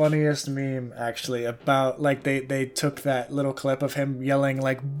the funniest meme actually about like they took that little clip of him yelling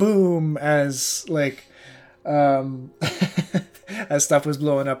like boom as like as stuff was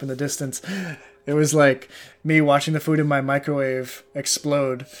blowing up in the distance. It was like me watching the food in my microwave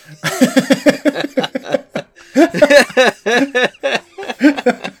explode.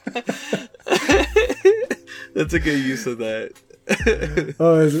 That's a good use of that.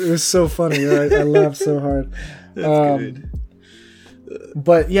 Oh, it was so funny. I laughed so hard. That's good.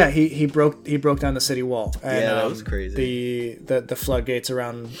 But yeah, he broke down the city wall. And, yeah, that was crazy. The floodgates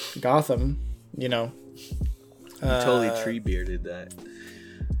around Gotham, you know. He totally tree bearded that.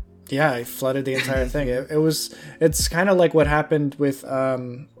 Yeah, he flooded the entire thing. It's kind of like what happened with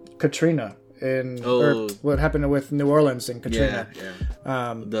Katrina or what happened with New Orleans in Katrina.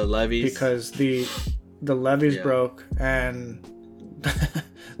 Yeah. The levees, because the levees broke and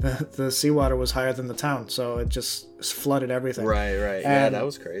the seawater was higher than the town, so it just flooded everything. Right. And yeah, that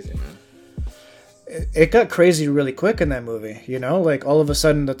was crazy, man. It got crazy really quick in that movie, you know? Like all of a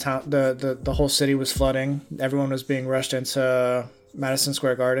sudden the whole city was flooding. Everyone was being rushed into Madison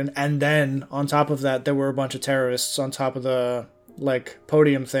Square Garden, and then on top of that there were a bunch of terrorists on top of the like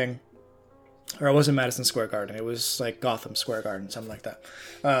podium thing. Or it wasn't Madison Square Garden, it was like Gotham Square Garden, something like that.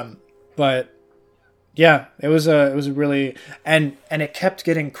 But yeah, it was a really and it kept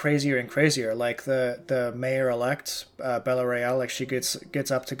getting crazier and crazier. Like the mayor elect, Bella Real, like she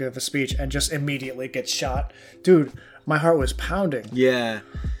gets up to give a speech and just immediately gets shot. Dude, my heart was pounding. Yeah.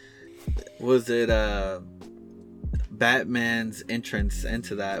 Was it Batman's entrance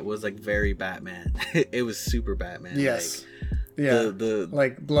into that was like very Batman. It was super Batman. Yes. Like, yeah. The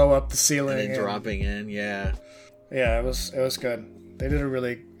like blow up the ceiling and then dropping in. Yeah. Yeah, it was good. They did a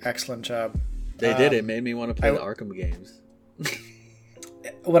really excellent job. They did. It made me want to play the Arkham games.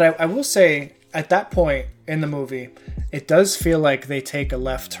 What I will say, at that point in the movie, it does feel like they take a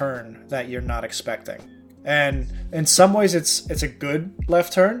left turn that you're not expecting. And in some ways it's a good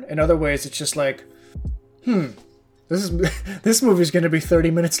left turn. In other ways it's just like, this movie's going to be 30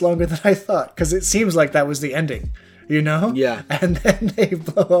 minutes longer than I thought, because it seems like that was the ending, you know? Yeah. And then they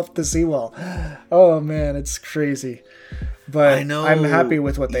blow up the seawall. Oh man, it's crazy. But I know, I'm happy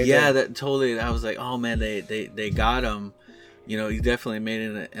with what they did. Yeah, that totally. I was like, oh man, they got him. You know, he definitely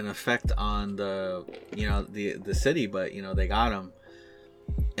made an effect on the city, but you know they got him.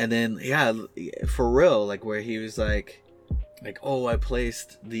 And then for real, like where he was like, oh, I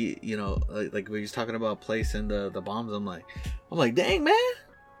placed the, you know, like when he was talking about placing the bombs. I'm like, dang man,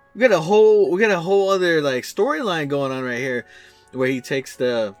 we got a whole other like storyline going on right here, where he takes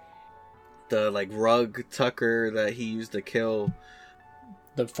the like rug Tucker that he used to kill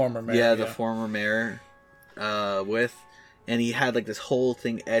the former mayor. Yeah, the former mayor with, and he had like this whole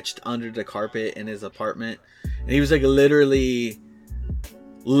thing etched under the carpet in his apartment, and he was like literally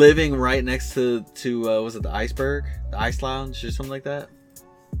living right next to was it the iceberg, the ice lounge or something like that?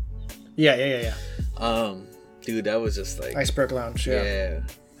 Yeah. Dude, that was just like iceberg lounge. Yeah.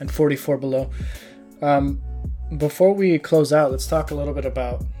 And 44 Below. Before we close out, let's talk a little bit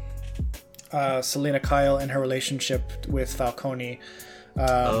about Selina Kyle and her relationship with Falcone,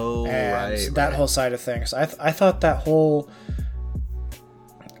 and that whole side of things. I thought that whole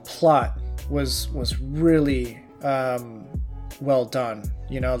plot was really well done.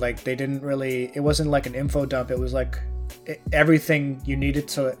 You know, like they didn't really. It wasn't like an info dump. It was like everything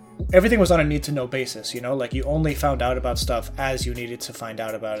was on a need to know basis. You know, like you only found out about stuff as you needed to find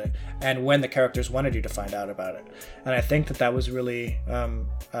out about it, and when the characters wanted you to find out about it. And I think that was really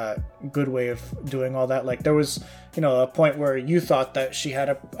a good way of doing all that. Like there was, you know, a point where you thought that she had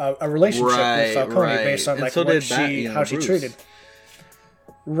a relationship with Falcone based on like how she treated.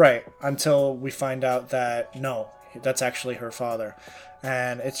 Right, until we find out that no, that's actually her father,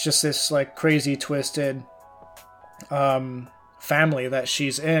 and it's just this like crazy twisted family that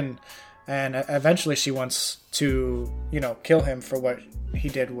she's in, and eventually she wants to, you know, kill him for what he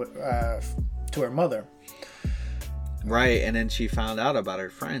did to her mother. Right, and then she found out about her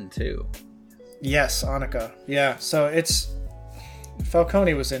friend too. Yes, Annika. Yeah, so it's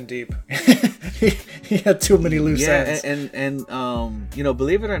Falcone was in deep. he had too many loose ends. And you know,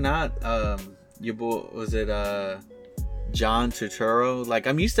 believe it or not, your boy, was it John Turturro? Like,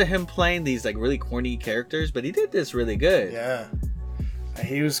 I'm used to him playing these like really corny characters, but he did this really good. Yeah,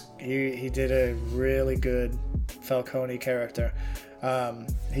 he did a really good Falcone character.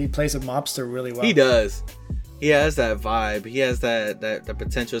 He plays a mobster really well. He does. He has that vibe. He has that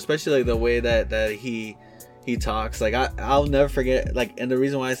potential, especially like the way that he he talks. Like I'll never forget. Like, and the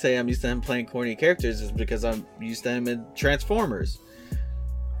reason why I say I'm used to him playing corny characters is because I'm used to him in Transformers.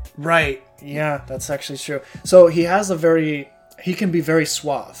 Right. Yeah, that's actually true. So he can be very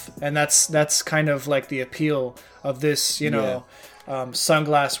suave, and that's kind of like the appeal of this,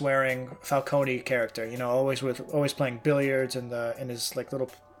 sunglass wearing Falcone character. Always playing billiards in his like little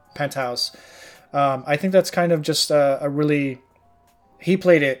penthouse. I think that's kind of just he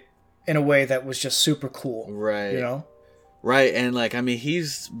played it in a way that was just super cool. Right. Right, and like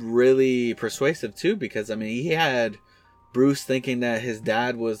he's really persuasive too, because he had Bruce thinking that his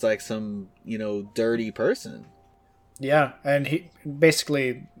dad was like some dirty person. Yeah, and he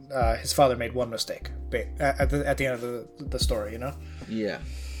basically his father made one mistake at the end of the story. Yeah.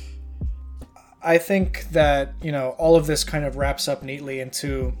 I think that all of this kind of wraps up neatly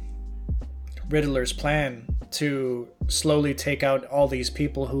into Riddler's plan to slowly take out all these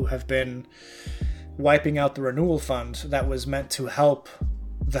people who have been wiping out the renewal fund that was meant to help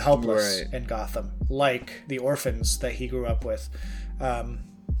the helpless in Gotham, like the orphans that he grew up with.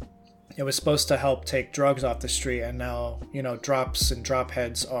 It was supposed to help take drugs off the street, and now drops and drop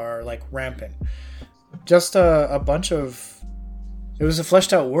heads are like rampant. Just a bunch of... It was a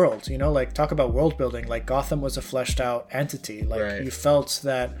fleshed out world, like talk about world building. Like Gotham was a fleshed out entity. Like you felt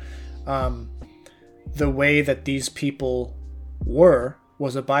that the way that these people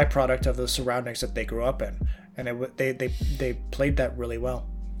was a byproduct of the surroundings that they grew up in, and they played that really well.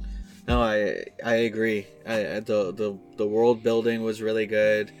 No, I agree. The world building was really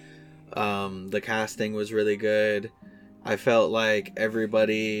good. The casting was really good. I felt like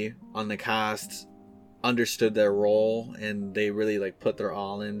everybody on the cast understood their role, and they really like put their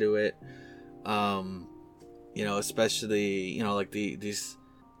all into it. Especially like these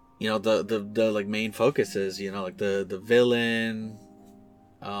the like main focuses, like the villain,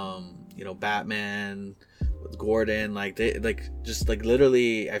 Batman with Gordon, like they like just like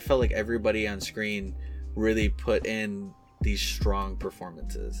literally I felt like everybody on screen really put in these strong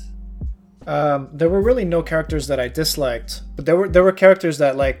performances. There were really no characters that I disliked, but there were characters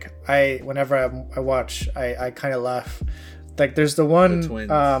that like whenever I watch I kind of laugh. Like there's the one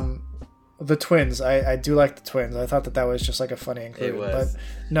the twins. I do like the twins. I thought that was just like a funny inclusion. But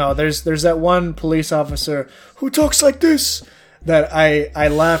no, there's that one police officer who talks like this that I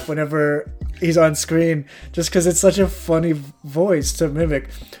laugh whenever he's on screen, just because it's such a funny voice to mimic.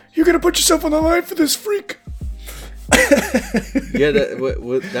 You're gonna put yourself on the line for this freak. Yeah,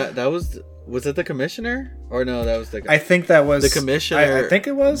 was it the commissioner, or no? That was the. I think that was the commissioner. I think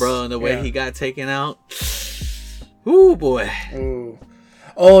it was, bro. And the way he got taken out. Ooh boy. Ooh.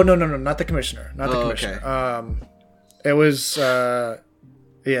 Oh no, not the commissioner. Not the commissioner. Okay. It was.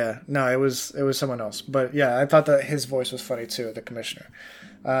 It was someone else. But yeah, I thought that his voice was funny too. The commissioner.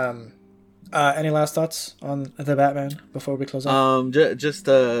 Any last thoughts on the Batman before we close out? Just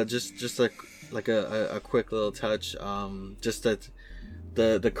a quick little touch. Just that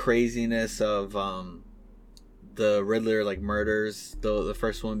the craziness of the Riddler like murders. The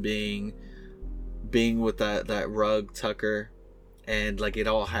first one being with that Rug Tucker, and like it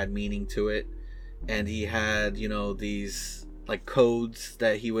all had meaning to it, and he had these like codes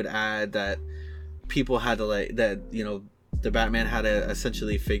that he would add that people had to the Batman had to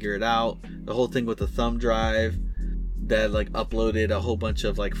essentially figure it out. The whole thing with the thumb drive that like uploaded a whole bunch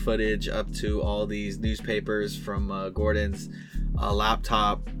of like footage up to all these newspapers from Gordon's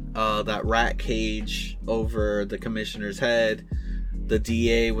laptop, that rat cage over the commissioner's head, the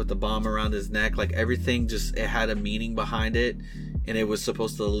DA with the bomb around his neck, like everything just it had a meaning behind it, and it was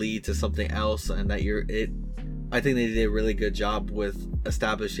supposed to lead to something else, and that I think they did a really good job with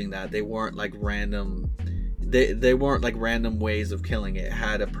establishing that they weren't like random. They weren't like random ways of killing it. It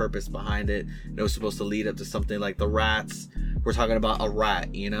had a purpose behind it. And it was supposed to lead up to something like the rats. We're talking about a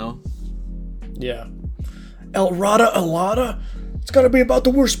rat, Yeah. El Rata Alada? It's gotta be about the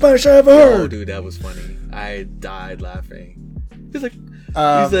worst Spanish I ever heard. Oh, dude, that was funny. I died laughing. He's like,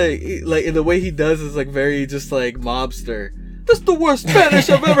 in the way he does is like very just like mobster. That's the worst Spanish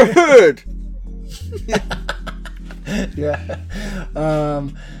I've ever heard. Yeah.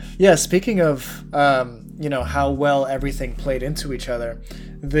 Yeah. Speaking of, how well everything played into each other,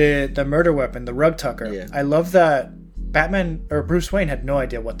 the murder weapon, the Rug Tucker. Yeah. I love that Batman or Bruce Wayne had no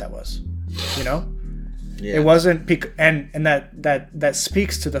idea what that was. Yeah. It wasn't, and that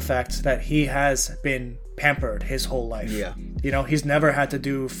speaks to the fact that he has been pampered his whole life. Yeah. He's never had to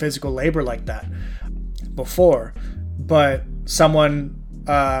do physical labor like that before, but someone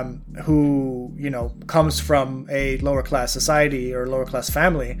who comes from a lower class society or lower class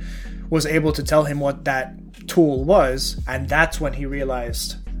family was able to tell him what that tool was, and that's when he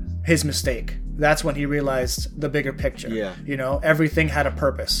realized his mistake that's when he realized the bigger picture. Yeah. You know, everything had a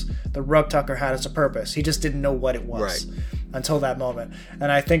purpose. The rug tucker had a purpose. He just didn't know what it was until that moment.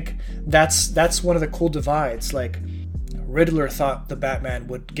 And I think that's one of the cool divides. Like, Riddler thought the Batman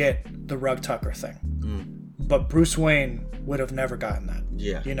would get the rug tucker thing, but Bruce Wayne would have never gotten that.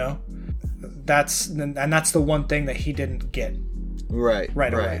 Yeah. You know, that's the one thing that he didn't get right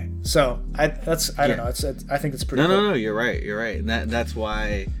away. So I don't know. I think it's pretty. No, you're right. And that's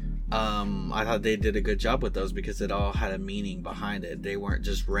why I thought they did a good job with those, because it all had a meaning behind it. They weren't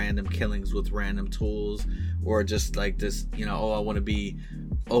just random killings with random tools, or just like this, you know, oh, I want to be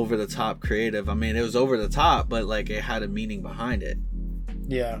over the top creative. I mean, it was over the top, but like it had a meaning behind it.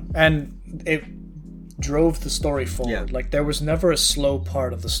 Yeah, and it drove the story forward. Yeah. Like, there was never a slow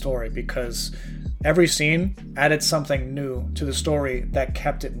part of the story, because every scene added something new to the story that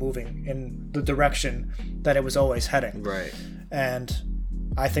kept it moving in the direction that it was always heading. Right. And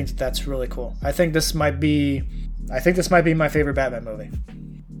I think that's really cool. I think this might be my favorite Batman movie.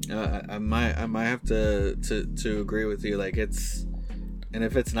 I might have to agree with you. Like, it's, and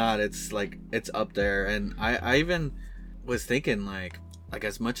if it's not, it's like it's up there. And I even was thinking like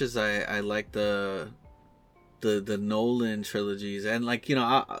as much as I like the Nolan trilogies, and like, you know,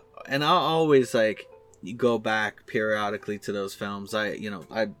 I'll always like go back periodically to those films. I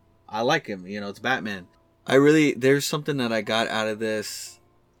like him. You know, it's Batman. There's something that I got out of this.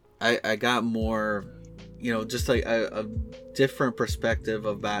 I got more, you know, just like a different perspective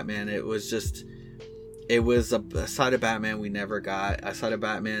of Batman. It was a side of Batman we never got, a side of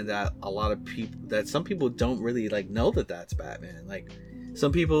Batman that some people don't really like know that's Batman. Like,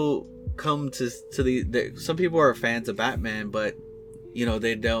 some people come to some people are fans of Batman, but you know,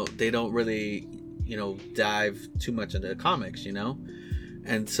 they don't really, you know, dive too much into the comics, you know.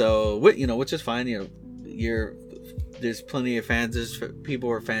 And so, you know, which is fine. You know, there's plenty of fans. There's people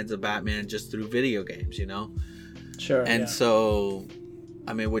who are fans of Batman just through video games, you know. Sure. And so,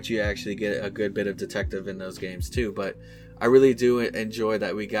 I mean, which you actually get a good bit of detective in those games too. But I really do enjoy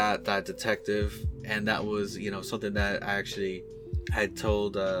that we got that detective, and that was, you know, something that I actually had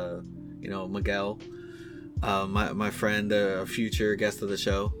told, you know, Miguel, my friend, a future guest of the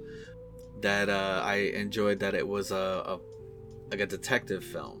show, that I enjoyed that it was like a detective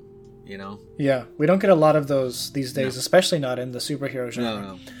film, you know. Yeah, we don't get a lot of those these days, especially not in the superhero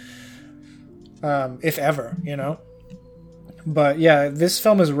genre. No. If ever, you know. But yeah, this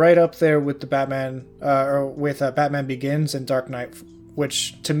film is right up there with the Batman, or with Batman Begins and Dark Knight,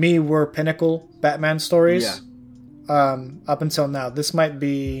 which to me were pinnacle Batman stories. Yeah. Up until now, this might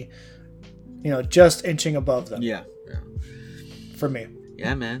be, you know, just inching above them. Yeah. For me.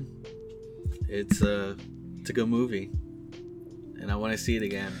 Yeah, man. It's a good movie, and I want to see it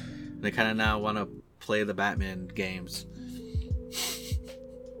again. And I kind of now want to play the Batman games.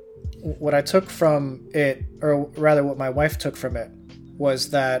 What I took from it, or rather what my wife took from it,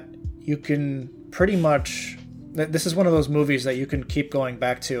 was that you can pretty much... This is one of those movies that you can keep going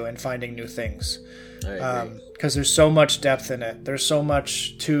back to and finding new things. Because there's so much depth in it. There's so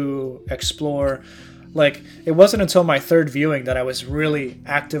much to explore. Like, it wasn't until my third viewing that I was really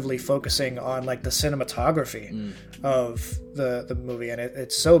actively focusing on like the cinematography of the movie, and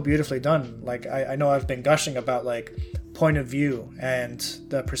it's so beautifully done. Like, I know I've been gushing about like point of view and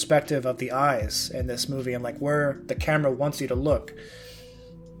the perspective of the eyes in this movie, and like where the camera wants you to look,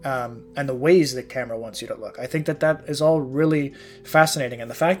 and the ways the camera wants you to look. I think that is all really fascinating, and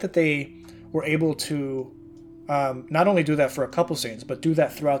the fact that they were able to not only do that for a couple scenes, but do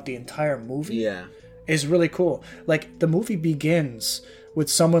that throughout the entire movie is really cool. Like, the movie begins with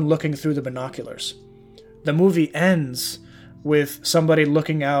someone looking through the binoculars. The movie ends with somebody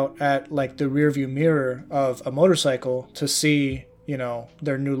looking out at like the rearview mirror of a motorcycle to see, you know,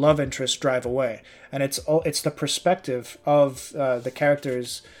 their new love interest drive away. And it's the perspective of the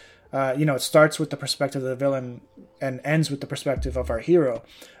characters. You know, it starts with the perspective of the villain and ends with the perspective of our hero.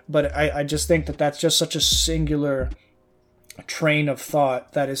 But I just think that that's just such a singular train of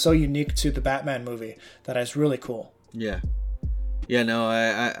thought that is so unique to the Batman movie that is really cool. Yeah. No,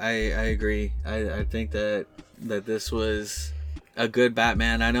 I agree. I think that this was a good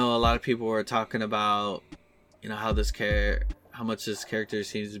Batman. I know a lot of people were talking about, you know, how much this character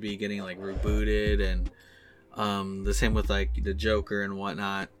seems to be getting like rebooted, and the same with like the Joker and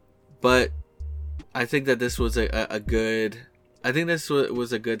whatnot. But I think that this was a good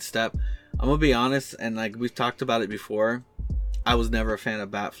step. I'm gonna be honest, and like we've talked about it before, I was never a fan of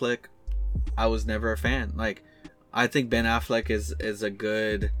Batfleck. I was never a fan. Like, I think Ben Affleck is a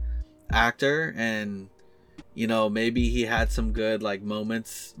good actor, and you know, maybe he had some good like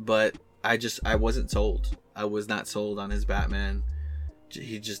moments, but I wasn't sold. I was not sold on his Batman.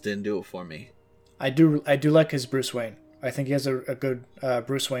 He just didn't do it for me. I do like his Bruce Wayne. I think he has a good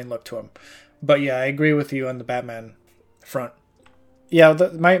Bruce Wayne look to him. But yeah, I agree with you on the Batman front. Yeah,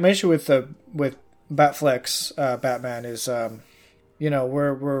 my issue with Batfleck's Batman is,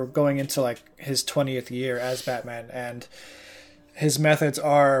 we're going into like his 20th year as Batman, and his methods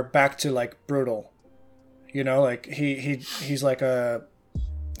are back to like brutal. Like he's like a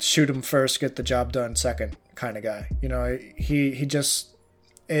shoot him first, get the job done second kind of guy. He just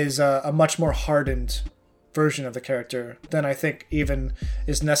is a much more hardened version of the character than I think even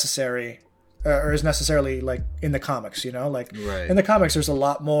is necessary or is necessarily like in the comics. Right. In the comics there's a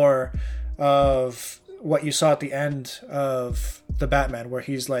lot more of what you saw at the end of the Batman, where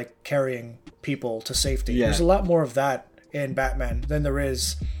he's like carrying people to safety. Yeah. There's a lot more of that in Batman than there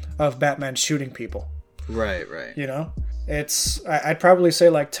is of Batman shooting people. Right. I'd probably say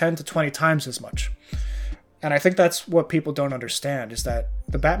like 10 to 20 times as much. And I think that's what people don't understand, is that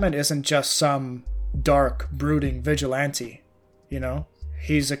the Batman isn't just some dark, brooding vigilante.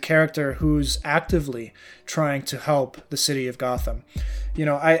 He's a character who's actively trying to help the city of Gotham.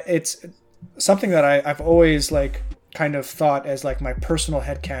 It's something that I've always like kind of thought as like my personal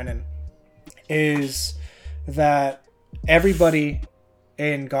headcanon is that everybody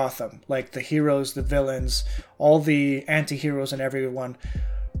in Gotham, like the heroes, the villains, all the anti-heroes and everyone,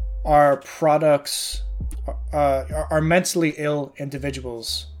 are products, are mentally ill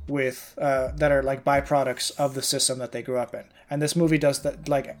individuals with that are like byproducts of the system that they grew up in. And this movie does that,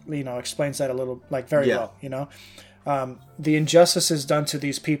 like, explains that a little, like, very well. The injustices done to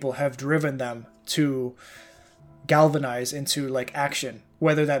these people have driven them to galvanize into like action,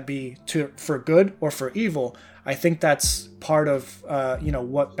 whether that be for good or for evil. I think that's part of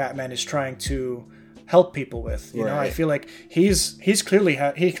what Batman is trying to help people with. Right. I feel like he clearly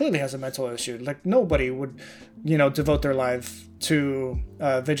has a mental issue. Like nobody would devote their life to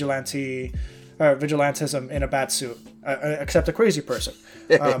vigilantism in a bat suit, except a crazy person.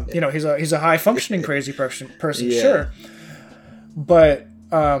 He's a high functioning crazy person, yeah. Sure, but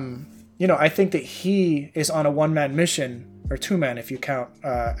I think that he is on a one-man mission, or two-man if you count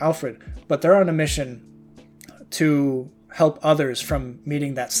Alfred, but they're on a mission to help others from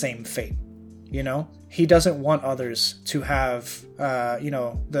meeting that same fate. He doesn't want others to have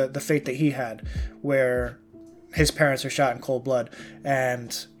the fate that he had, where his parents are shot in cold blood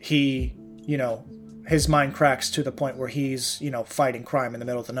and he his mind cracks to the point where he's fighting crime in the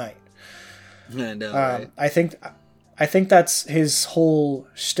middle of the night. I know, right? I think that's his whole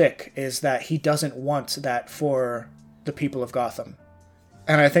shtick, is that he doesn't want that for the people of Gotham.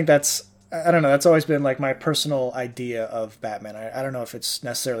 And I think that's always been like my personal idea of Batman. I don't know if it's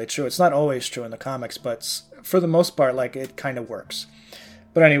necessarily true. It's not always true in the comics, but for the most part, like, it kind of works.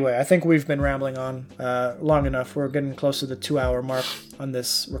 But anyway, I think we've been rambling on long enough. We're getting close to the 2-hour mark on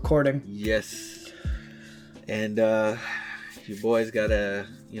this recording. Yes. And you boys gotta,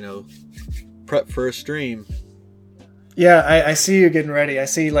 prep for a stream. Yeah, I see you getting ready. I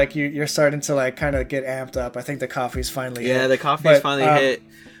see like you're starting to like kind of get amped up. I think the coffee's finally hit. Yeah, the coffee's finally hit.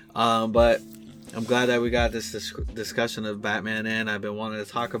 But I'm glad that we got this discussion of Batman in. I've been wanting to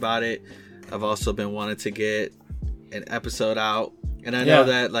talk about it. I've also been wanting to get an episode out. And I know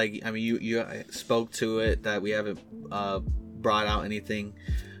that, like, I mean, you spoke to it, that we haven't brought out anything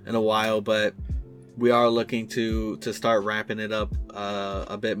in a while, but we are looking to start ramping it up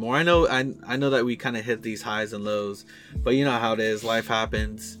a bit more. I know that we kind of hit these highs and lows, but you know how it is. Life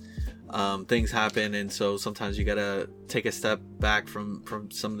happens, things happen, and so sometimes you gotta take a step back from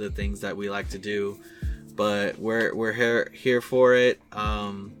some of the things that we like to do. But we're here for it.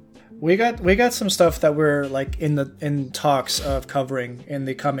 We got some stuff that we're like in talks of covering in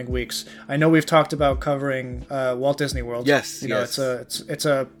the coming weeks. I know we've talked about covering Walt Disney World. Yes, it's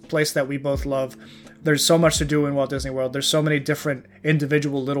a place that we both love. There's so much to do in Walt Disney World. There's so many different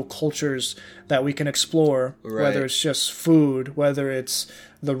individual little cultures that we can explore. Right. Whether it's just food, whether it's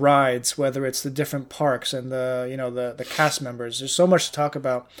the rides, whether it's the different parks and the cast members. There's so much to talk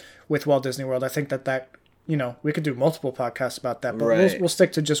about with Walt Disney World. I think that. We could do multiple podcasts about that, but we'll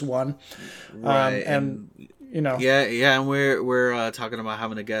stick to just one. Right. And yeah, and we're talking about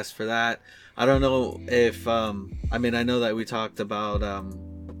having a guest for that. I don't know if I know that we talked about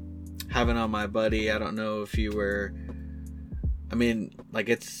having on my buddy. I don't know if you were.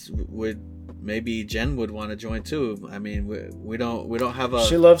 Maybe Jen would want to join too. I mean, we don't have a.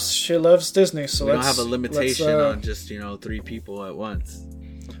 She loves Disney, so we don't have a limitation on just 3 people at once.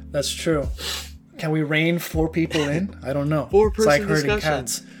 That's true. Can we rein 4 people in? I don't know. 4-person it's like herding discussion.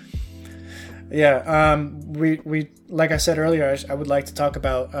 Cats. Yeah. We like I said earlier, I would like to talk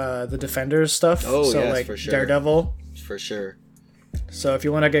about the Defenders stuff. Oh, so yes, like for sure. Daredevil. For sure. So if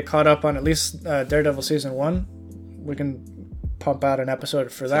you want to get caught up on at least Daredevil season 1, we can pump out an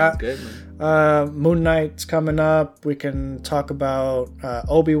episode for that. Sounds good, man. Moon Knight's coming up. We can talk about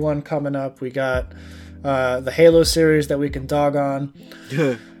Obi-Wan coming up. We got the Halo series that we can dog on.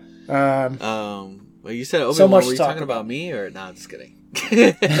 Well, you said Obi-Wan. So much Were you talk talking about me or no? I'm just kidding.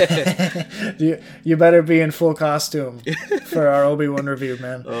 you better be in full costume for our Obi-Wan review,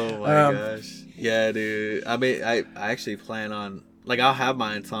 man. Oh my gosh. Yeah, dude. I mean, I actually plan on, like, I'll have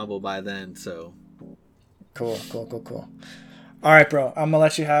my ensemble by then, so. Cool. All right, bro. I'm gonna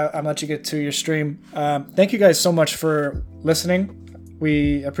let you get to your stream. Thank you guys so much for listening.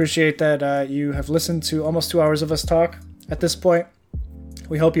 We appreciate that you have listened to almost 2 hours of us talk at this point.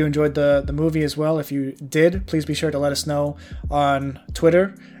 We hope you enjoyed the movie as well. If you did, please be sure to let us know on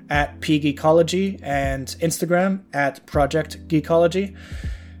Twitter at PGeekology and Instagram at Project Geekology.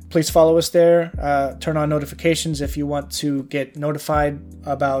 Please follow us there. Turn on notifications if you want to get notified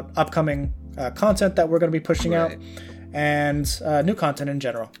about upcoming content that we're going to be pushing out and new content in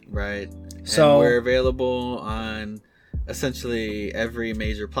general. Right. So and we're available on essentially every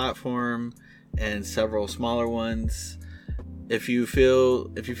major platform and several smaller ones. If you feel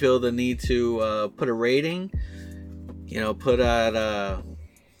the need to put a rating, put out a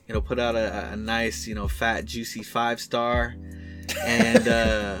nice, fat juicy 5-star,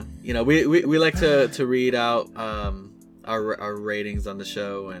 and we like to read out our ratings on the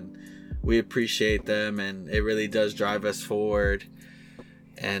show, and we appreciate them, and it really does drive us forward,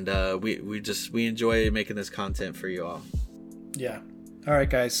 and we enjoy making this content for you all. Yeah. All right,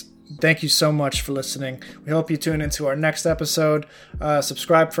 guys. Thank you so much for listening. We hope you tune into our next episode.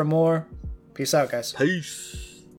 Subscribe for more. Peace out, guys. Peace.